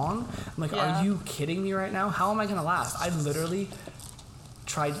 hours long. I'm like, are you kidding me right now? How am I going to last? I literally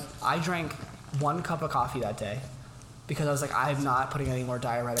I drank 1 cup of coffee that day because I was like, I'm not putting any more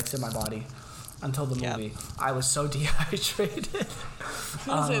diuretics in my body until the movie. I was so dehydrated. I was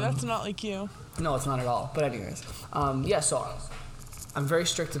going to say, that's not like you. No, it's not at all. But anyways, so I'm very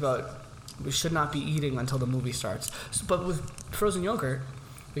strict about we should not be eating until the movie starts. But with frozen yogurt,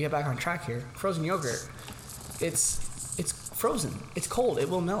 we get back on track here. Frozen yogurt, it's frozen. It's cold. It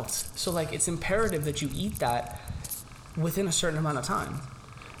will melt. So like it's imperative that you eat that within a certain amount of time.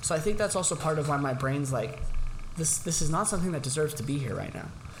 So I think that's also part of why my brain's like, this is not something that deserves to be here right now.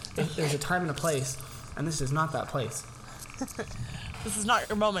 There's a time and a place, and this is not that place. This is not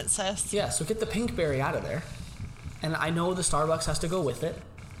your moment, sis. Yeah, so get the pink berry out of there. And I know the Starbucks has to go with it.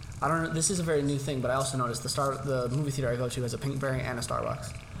 I don't know. This is a very new thing, but I also noticed the movie theater I go to has a Pinkberry and a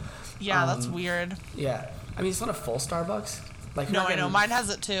Starbucks. Yeah, that's weird. Yeah, I mean it's not a full Starbucks. Like no, I know mine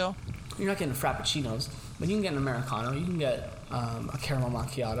has it too. You're not getting frappuccinos, but you can get an Americano. You can get a caramel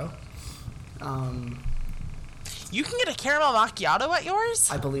macchiato. You can get a caramel macchiato at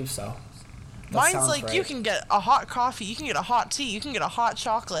yours? I believe so. Mine's like right. You can get a hot coffee, you can get a hot tea, you can get a hot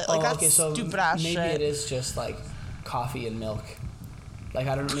chocolate. Like that's stupid ass shit. Maybe it is just like coffee and milk. Like,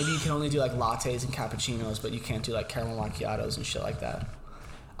 I don't know, maybe you can only do, like, lattes and cappuccinos, but you can't do, like, caramel macchiatos and shit like that.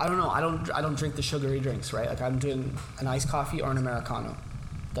 I don't know. I don't drink the sugary drinks, right? Like, I'm doing an iced coffee or an Americano.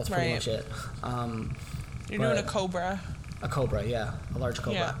 That's pretty much it. You're doing a Cobra. A Cobra, yeah. A large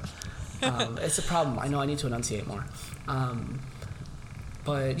Cobra. Yeah. It's a problem. I know I need to enunciate more.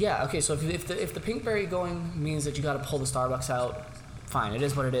 But, yeah, okay, so if the Pinkberry going means that you got to pull the Starbucks out, fine. It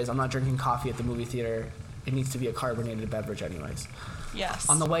is what it is. I'm not drinking coffee at the movie theater. It needs to be a carbonated beverage anyways. Yes.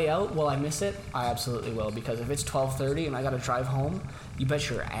 On the way out, will I miss it? I absolutely will, because if it's 12:30 and I gotta drive home, you bet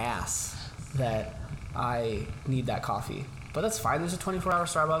your ass that I need that coffee. But that's fine. There's a 24-hour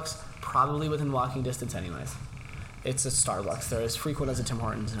Starbucks, probably within walking distance anyways. It's a Starbucks. They're as frequent as a Tim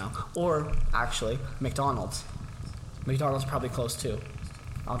Hortons now. Or, actually, McDonald's. McDonald's probably close too.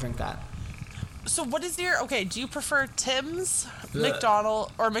 I'll drink that. So what is do you prefer Tim's,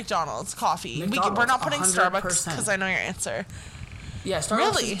 McDonald's coffee? McDonald's, we're not putting 100%. Starbucks because I know your answer. Yeah,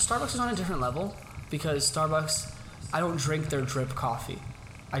 Starbucks is on a different level because Starbucks I don't drink their drip coffee.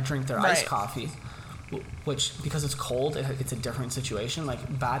 I drink their iced coffee, which, because it's cold, it's a different situation.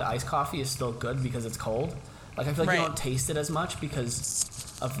 Like, bad iced coffee is still good because it's cold. Like, I feel like you don't taste it as much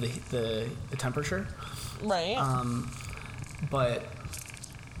because of the temperature. Right. But,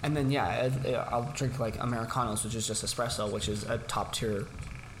 and then, I'll drink, like, Americanos, which is just espresso, which is a top-tier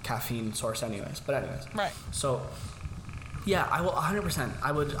caffeine source anyways. But anyways. Right. So, yeah, I will 100%.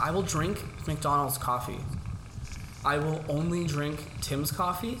 I will drink McDonald's coffee. I will only drink Tim's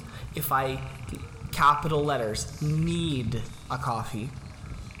coffee if I, capital letters, need a coffee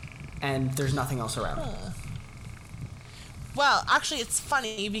and there's nothing else around. Well, actually, it's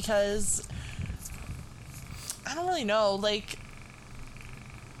funny because I don't really know. Like,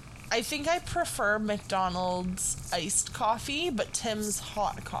 I think I prefer McDonald's iced coffee, but Tim's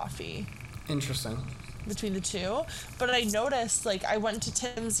hot coffee. Interesting. Between the two. But I noticed, like, I went to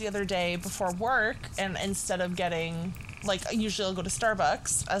Tim's the other day before work, and instead of getting, like, usually I'll go to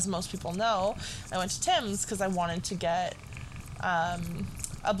Starbucks, as most people know, I went to Tim's because I wanted to get a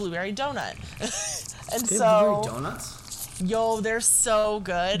blueberry donut. And they so have blueberry donuts? Yo, they're so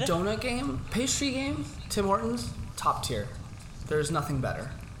good. Donut game, pastry game, Tim Hortons, top tier. There's nothing better.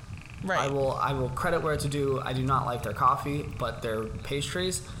 Right. I will credit where it's due. I do not like their coffee, but their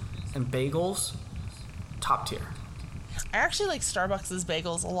pastries and bagels, top tier. I actually like Starbucks'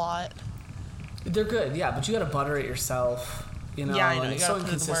 bagels a lot. They're good, yeah, but you gotta butter it yourself. You know, Yeah, I know. and You it's so gotta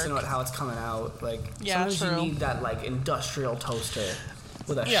put in the inconsistent work. with how it's coming out. Like, Yeah, sometimes true. you need that, like, industrial toaster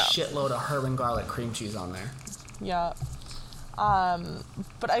with a shitload of herb and garlic cream cheese on there. Yeah.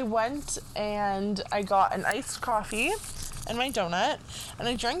 But I went and I got an iced coffee and my donut, and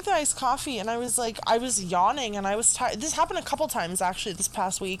I drank the iced coffee, and I was yawning, and I was tired. This happened a couple times actually this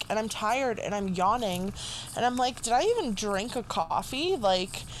past week, and I'm tired and I'm yawning, and I'm like, did I even drink a coffee?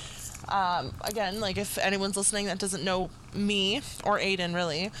 Like, again, like, if anyone's listening that doesn't know me or Aiden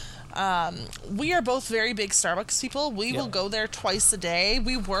really, we are both very big Starbucks people. We will go there twice a day.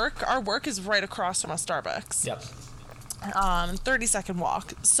 Our work is right across from a Starbucks. Yep. 30-second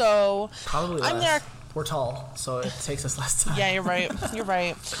walk. So Probably I'm less. there. We're tall, so it takes us less time. Yeah, you're right. You're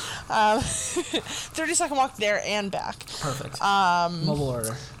right. 30-second walk there and back. Perfect. Mobile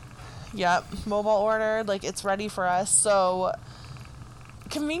order. Yep. Mobile order. Like, it's ready for us. So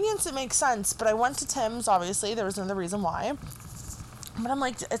convenience, it makes sense. But I went to Tim's, obviously. There was another reason why. But I'm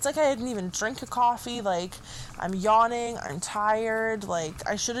like, it's like I didn't even drink a coffee. Like, I'm yawning. I'm tired. Like,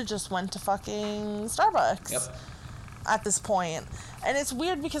 I should have just went to fucking Starbucks. Yep. At this point. And it's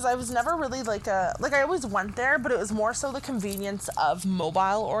weird because I was never really I always went there, but it was more so the convenience of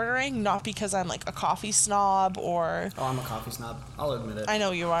mobile ordering, not because I'm like a coffee snob or... Oh, I'm a coffee snob. I'll admit it. I know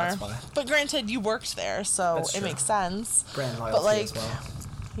you are. That's why. But granted, you worked there, so That's it true. makes sense. Brand loyalty But, like, as well.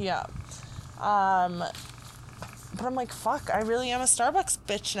 yeah. But I'm like, fuck, I really am a Starbucks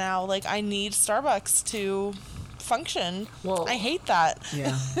bitch now. Like, I need Starbucks to function. Well, I hate that.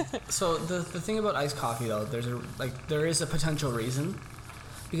 Yeah. So the thing about iced coffee, though, there is a potential reason,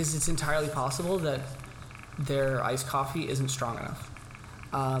 because it's entirely possible that their iced coffee isn't strong enough,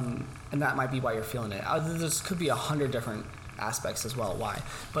 and that might be why you're feeling it. This could be 100 different aspects as well why.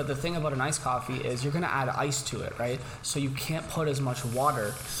 But the thing about an iced coffee is you're going to add ice to it, right? So you can't put as much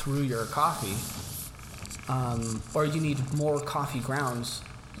water through your coffee, or you need more coffee grounds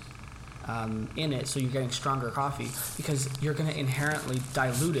in it, so you're getting stronger coffee, because you're going to inherently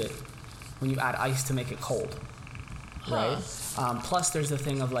dilute it when you add ice to make it cold, right? Plus there's the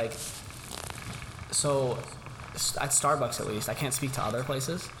thing of, like, so at Starbucks, at least, I can't speak to other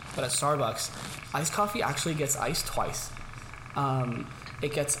places, but at Starbucks, iced coffee actually gets iced twice.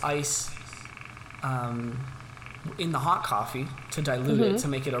 It gets ice in the hot coffee to dilute it, to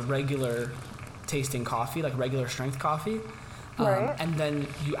make it a regular tasting coffee, like regular strength coffee. Right. And then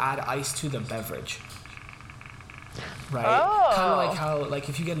you add ice to the beverage, right? Oh. Kind of like how, like,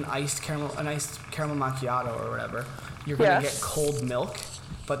 if you get an iced caramel macchiato or whatever, you're gonna get cold milk,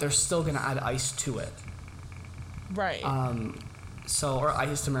 but they're still gonna add ice to it. Right. Or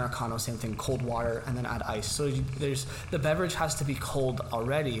iced Americano, same thing, cold water and then add ice. So the beverage has to be cold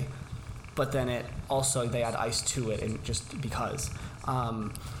already, but then they add ice to it, and just because.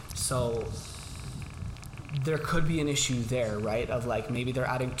 So there could be an issue there, right? Of, like, maybe they're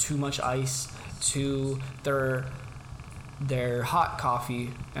adding too much ice to their hot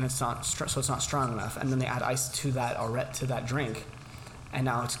coffee, and it's not strong enough, and then they add ice to that drink, and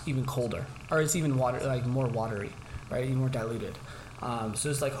now it's even colder, or it's even more watery, right? Even more diluted. So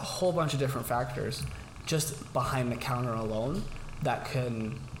there's, like, a whole bunch of different factors just behind the counter alone that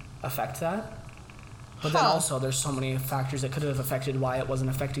can affect that. But then also there's so many factors that could have affected why it wasn't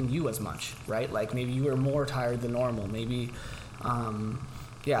affecting you as much, right? Like maybe you were more tired than normal. Maybe,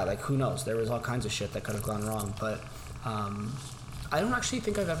 like who knows? There was all kinds of shit that could have gone wrong. But I don't actually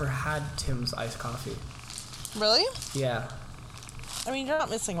think I've ever had Tim's iced coffee. Really? Yeah. I mean, you're not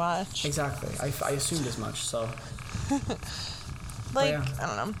missing much. Exactly. I assumed as much, so. I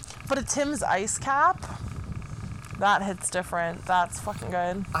don't know. But a Tim's ice cap, that hits different. That's fucking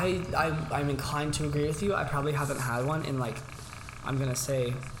good. I'm inclined to agree with you. I probably haven't had one in like, I'm going to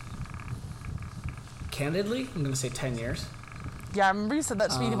say, candidly, I'm going to say 10 years. Yeah, I remember you said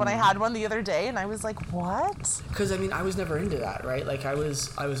that to me when I had one the other day, and I was like, what? Because, I mean, I was never into that, right? Like, I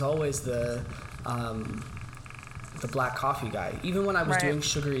was always the black coffee guy. Even when I was doing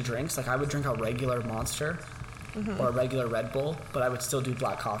sugary drinks, like, I would drink a regular Monster or a regular Red Bull, but I would still do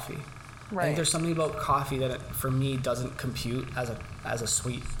black coffee. Right. I think there's something about coffee that, for me, doesn't compute as a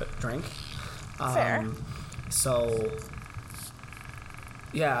sweet drink. Fair. So...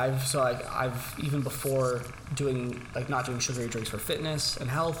 Yeah, I've even before doing, like, not doing sugary drinks for fitness and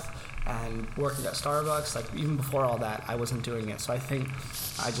health and working at Starbucks, like, even before all that, I wasn't doing it. So I think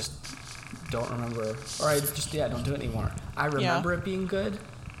I just don't remember, or I just, don't do it anymore. I remember it being good,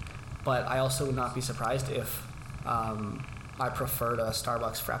 but I also would not be surprised if I preferred a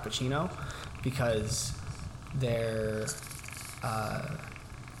Starbucks Frappuccino because they're...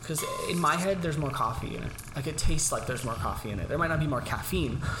 Because in my head, there's more coffee in it. Like, it tastes like there's more coffee in it. There might not be more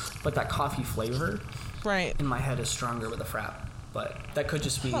caffeine, but that coffee flavor in my head is stronger with a frap. But that could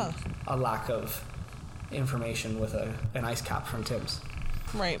just be a lack of information with an ice cap from Tim's.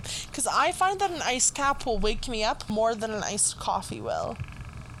 Right. Because I find that an ice cap will wake me up more than an iced coffee will.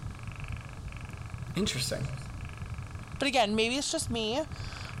 Interesting. But again, maybe it's just me,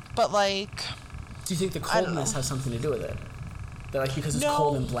 but like... Do you think the coldness has something to do with it? That, like, because it's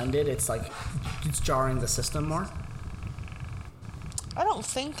cold and blended, it's like it's jarring the system more? I don't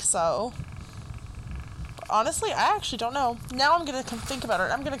think so. Honestly, I actually don't know. Now I'm gonna think about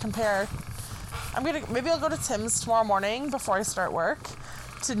it. I'm gonna compare. Maybe I'll go to Tim's tomorrow morning before I start work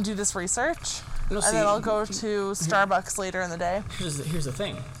to do this research, and then I'll go to Starbucks later in the day. Here's the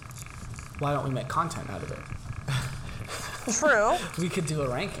thing. Why don't we make content out of it? True. We could do a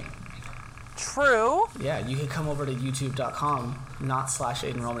ranking. True. Yeah, you could come over to youtube.com, not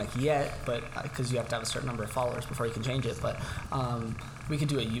 /Aiden Romanek yet, but because you have to have a certain number of followers before you can change it. But we could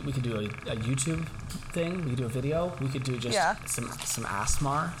do a YouTube thing. We could do a video. We could do just some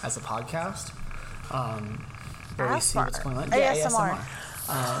ASMR as a podcast. Where we see what's going on. Yeah, ASMR.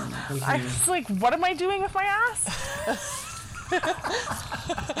 I was like, what am I doing with my ass?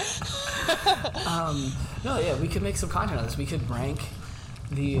 No, yeah, we could make some content on this. We could rank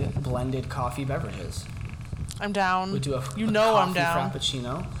the blended coffee beverages. I'm down. We do a coffee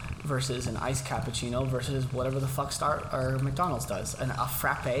frappuccino versus an iced cappuccino versus whatever the fuck McDonald's does. A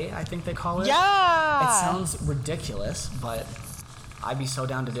frappe, I think they call it. Yeah. It sounds ridiculous, but I'd be so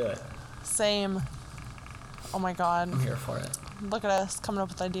down to do it. Same. Oh my god. I'm here for it. Look at us coming up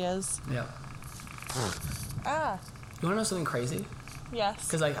with ideas. Yep. You want to know something crazy? Yes.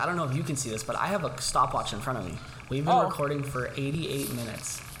 Because, like, I don't know if you can see this, but I have a stopwatch in front of me. We've been recording for 88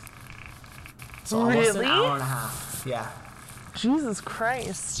 minutes. So almost an hour and a half. Yeah. Jesus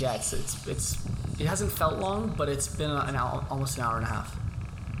Christ. Yeah, it hasn't felt long, but it's been almost an hour and a half.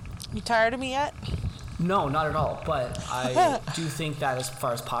 You tired of me yet? No, not at all. But I do think that as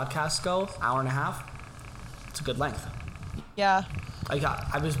far as podcasts go, hour and a half, it's a good length. Yeah. I'm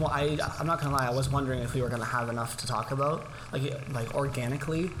not gonna lie. I was wondering if we were gonna have enough to talk about, like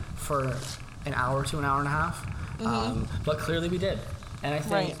organically, for an hour to an hour and a half. But clearly we did, and I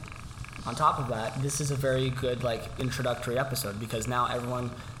think on top of that, this is a very good introductory episode because now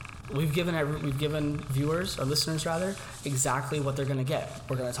we've given viewers or listeners rather exactly what they're gonna get.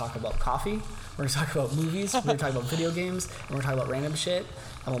 We're gonna talk about coffee. We're gonna talk about movies. We're gonna talk about video games, and we're gonna talk about random shit.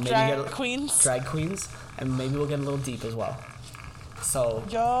 And we'll maybe drag queens, and maybe we'll get a little deep as well. So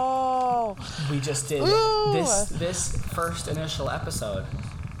we just did this first initial episode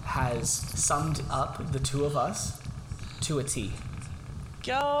has summed up the two of us to a T.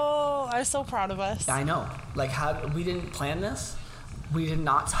 I'm so proud of us. I know. We didn't plan this. We did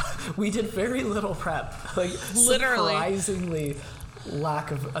not. We did very little prep. Literally. A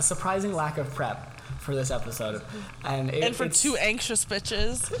surprising lack of prep for this episode, and for two anxious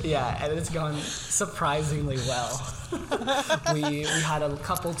bitches. Yeah, and it's gone surprisingly well. we had a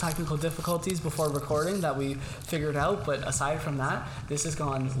couple technical difficulties before recording that we figured out, but aside from that, this has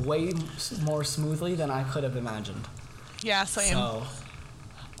gone way more smoothly than I could have imagined. Yeah, same. So,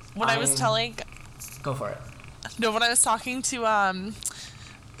 I was telling... Go for it. No, when I was talking to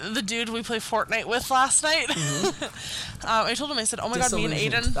the dude we played Fortnite with last night. I told him, I said, oh my god, me and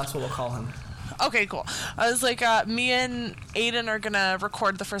Aiden. That's what we'll call him. Okay, cool. I was like, me and Aiden are gonna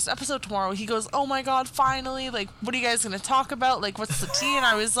record the first episode tomorrow. He goes, oh my god, finally, like, what are you guys gonna talk about? Like, what's the tea? And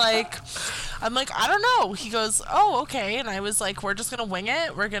I was like, I don't know. He goes, oh, okay. And I was like, we're just gonna wing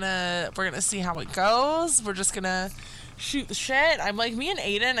it. We're gonna see how it goes. We're just gonna shoot the shit. I'm like, me and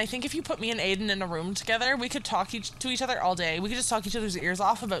Aiden, I think if you put me and Aiden in a room together, we could talk to each other all day. We could just talk each other's ears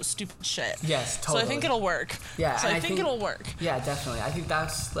off about stupid shit. Yes, totally. So I think it'll work. Yeah. So I think it'll work. Yeah, definitely. I think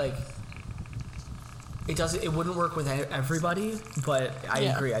that's, like, it wouldn't work with everybody, but I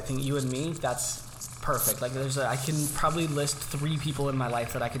agree. I think you and me, that's perfect. Like, I can probably list 3 people in my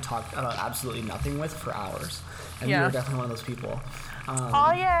life that I could talk about absolutely nothing with for hours. And you're definitely one of those people.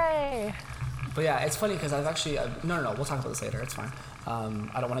 Oh, yay! But yeah, it's funny because I've actually... No, we'll talk about this later. It's fine.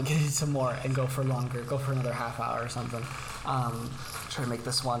 I don't want to get into more and go for longer. Go for another half hour or something. Try to make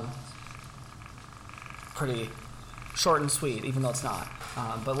this one pretty short and sweet, even though it's not.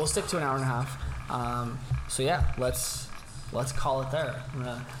 But we'll stick to an hour and a half. So yeah, let's call it there.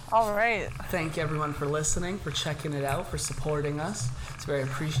 All right. Thank everyone for listening, for checking it out, for supporting us. It's very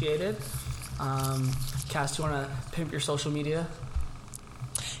appreciated. Cass, do you want to pimp your social media?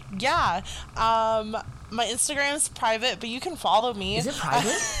 Yeah. My Instagram's private, but you can follow me. Is it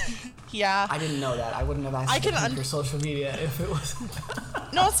private? Yeah. I didn't know that. I wouldn't have asked you to pimp your social media if it was...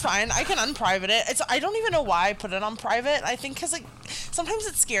 No, it's fine. I can unprivate it. I don't even know why I put it on private. I think because, like, sometimes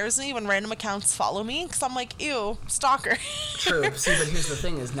it scares me when random accounts follow me because I'm like, ew, stalker. True. See, but here's the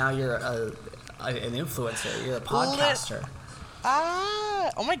thing is now you're an influencer. You're a podcaster.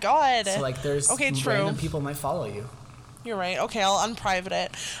 Oh my god. So, like, there's random people might follow you. You're right. Okay, I'll unprivate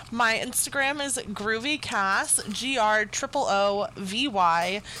it. My Instagram is GroovyCass,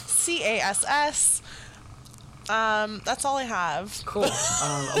 GroovyCass. That's all I have. Cool.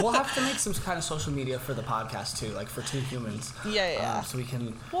 We'll have to make some kind of social media for the podcast too, like for Two Humans. Yeah. So we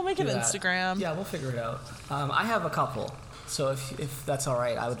can. We'll make an Instagram. Yeah, we'll figure it out. I have a couple, so if that's all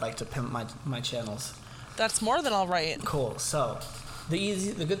right, I would like to pimp my channels. That's more than all right. Cool. So,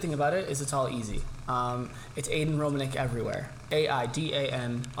 the good thing about it is it's all easy. It's Aiden Romanick everywhere.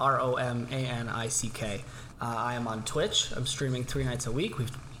 AIDANROMANICK. I am on Twitch. I'm streaming 3 nights a week. We've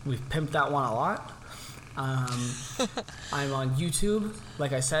pimped that one a lot. I'm on YouTube.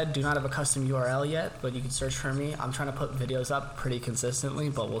 Like I said, do not have a custom URL yet, but you can search for me. I'm trying to put videos up pretty consistently,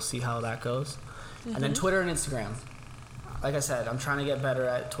 but we'll see how that goes. And then Twitter and Instagram. Like I said, I'm trying to get better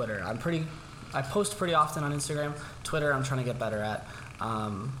at Twitter. I post pretty often on Instagram. Twitter, I'm trying to get better at.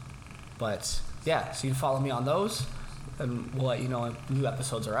 But yeah, so you can follow me on those, and we'll let you know when new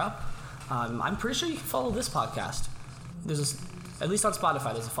episodes are up. I'm pretty sure you can follow this podcast. At least on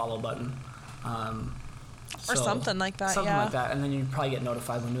Spotify, there's a follow button. Or something like that, Something like that, and then you probably get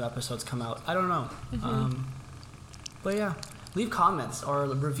notified when new episodes come out. I don't know. But yeah, leave comments or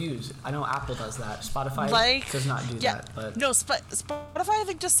reviews. I know Apple does that. Spotify does not do that. But no, Spotify I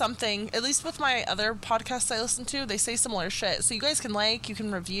think does something. At least with my other podcasts I listen to, they say similar shit. So you guys can you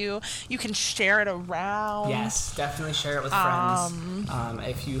can review, you can share it around. Yes, definitely share it with friends.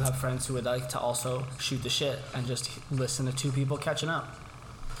 If you have friends who would like to also shoot the shit and just listen to 2 people catching up.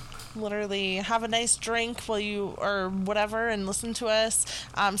 Literally have a nice drink while you or whatever and listen to us.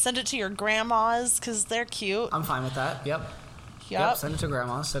 Send it to your grandmas because they're cute. I'm fine with that. Yep. Send it to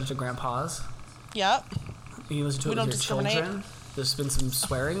grandmas. Send it to grandpas. Yep. You can listen to it with your children. There's been some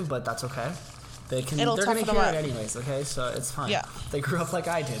swearing, but that's okay. They're gonna hear it anyways. Okay, so it's fine. Yeah. They grew up like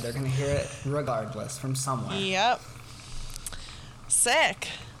I did. They're gonna hear it regardless from somewhere. Yep. Sick.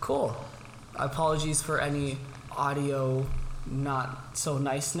 Cool. Apologies for any audio not so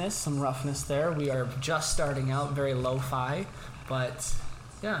niceness, some roughness there. We are just starting out, very lo-fi, but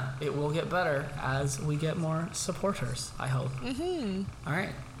yeah, it will get better as we get more supporters, I hope. All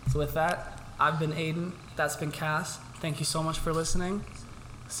right, so with that, I've been Aiden, that's been Cass. Thank you so much for listening.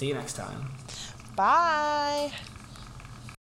 See you next time. Bye.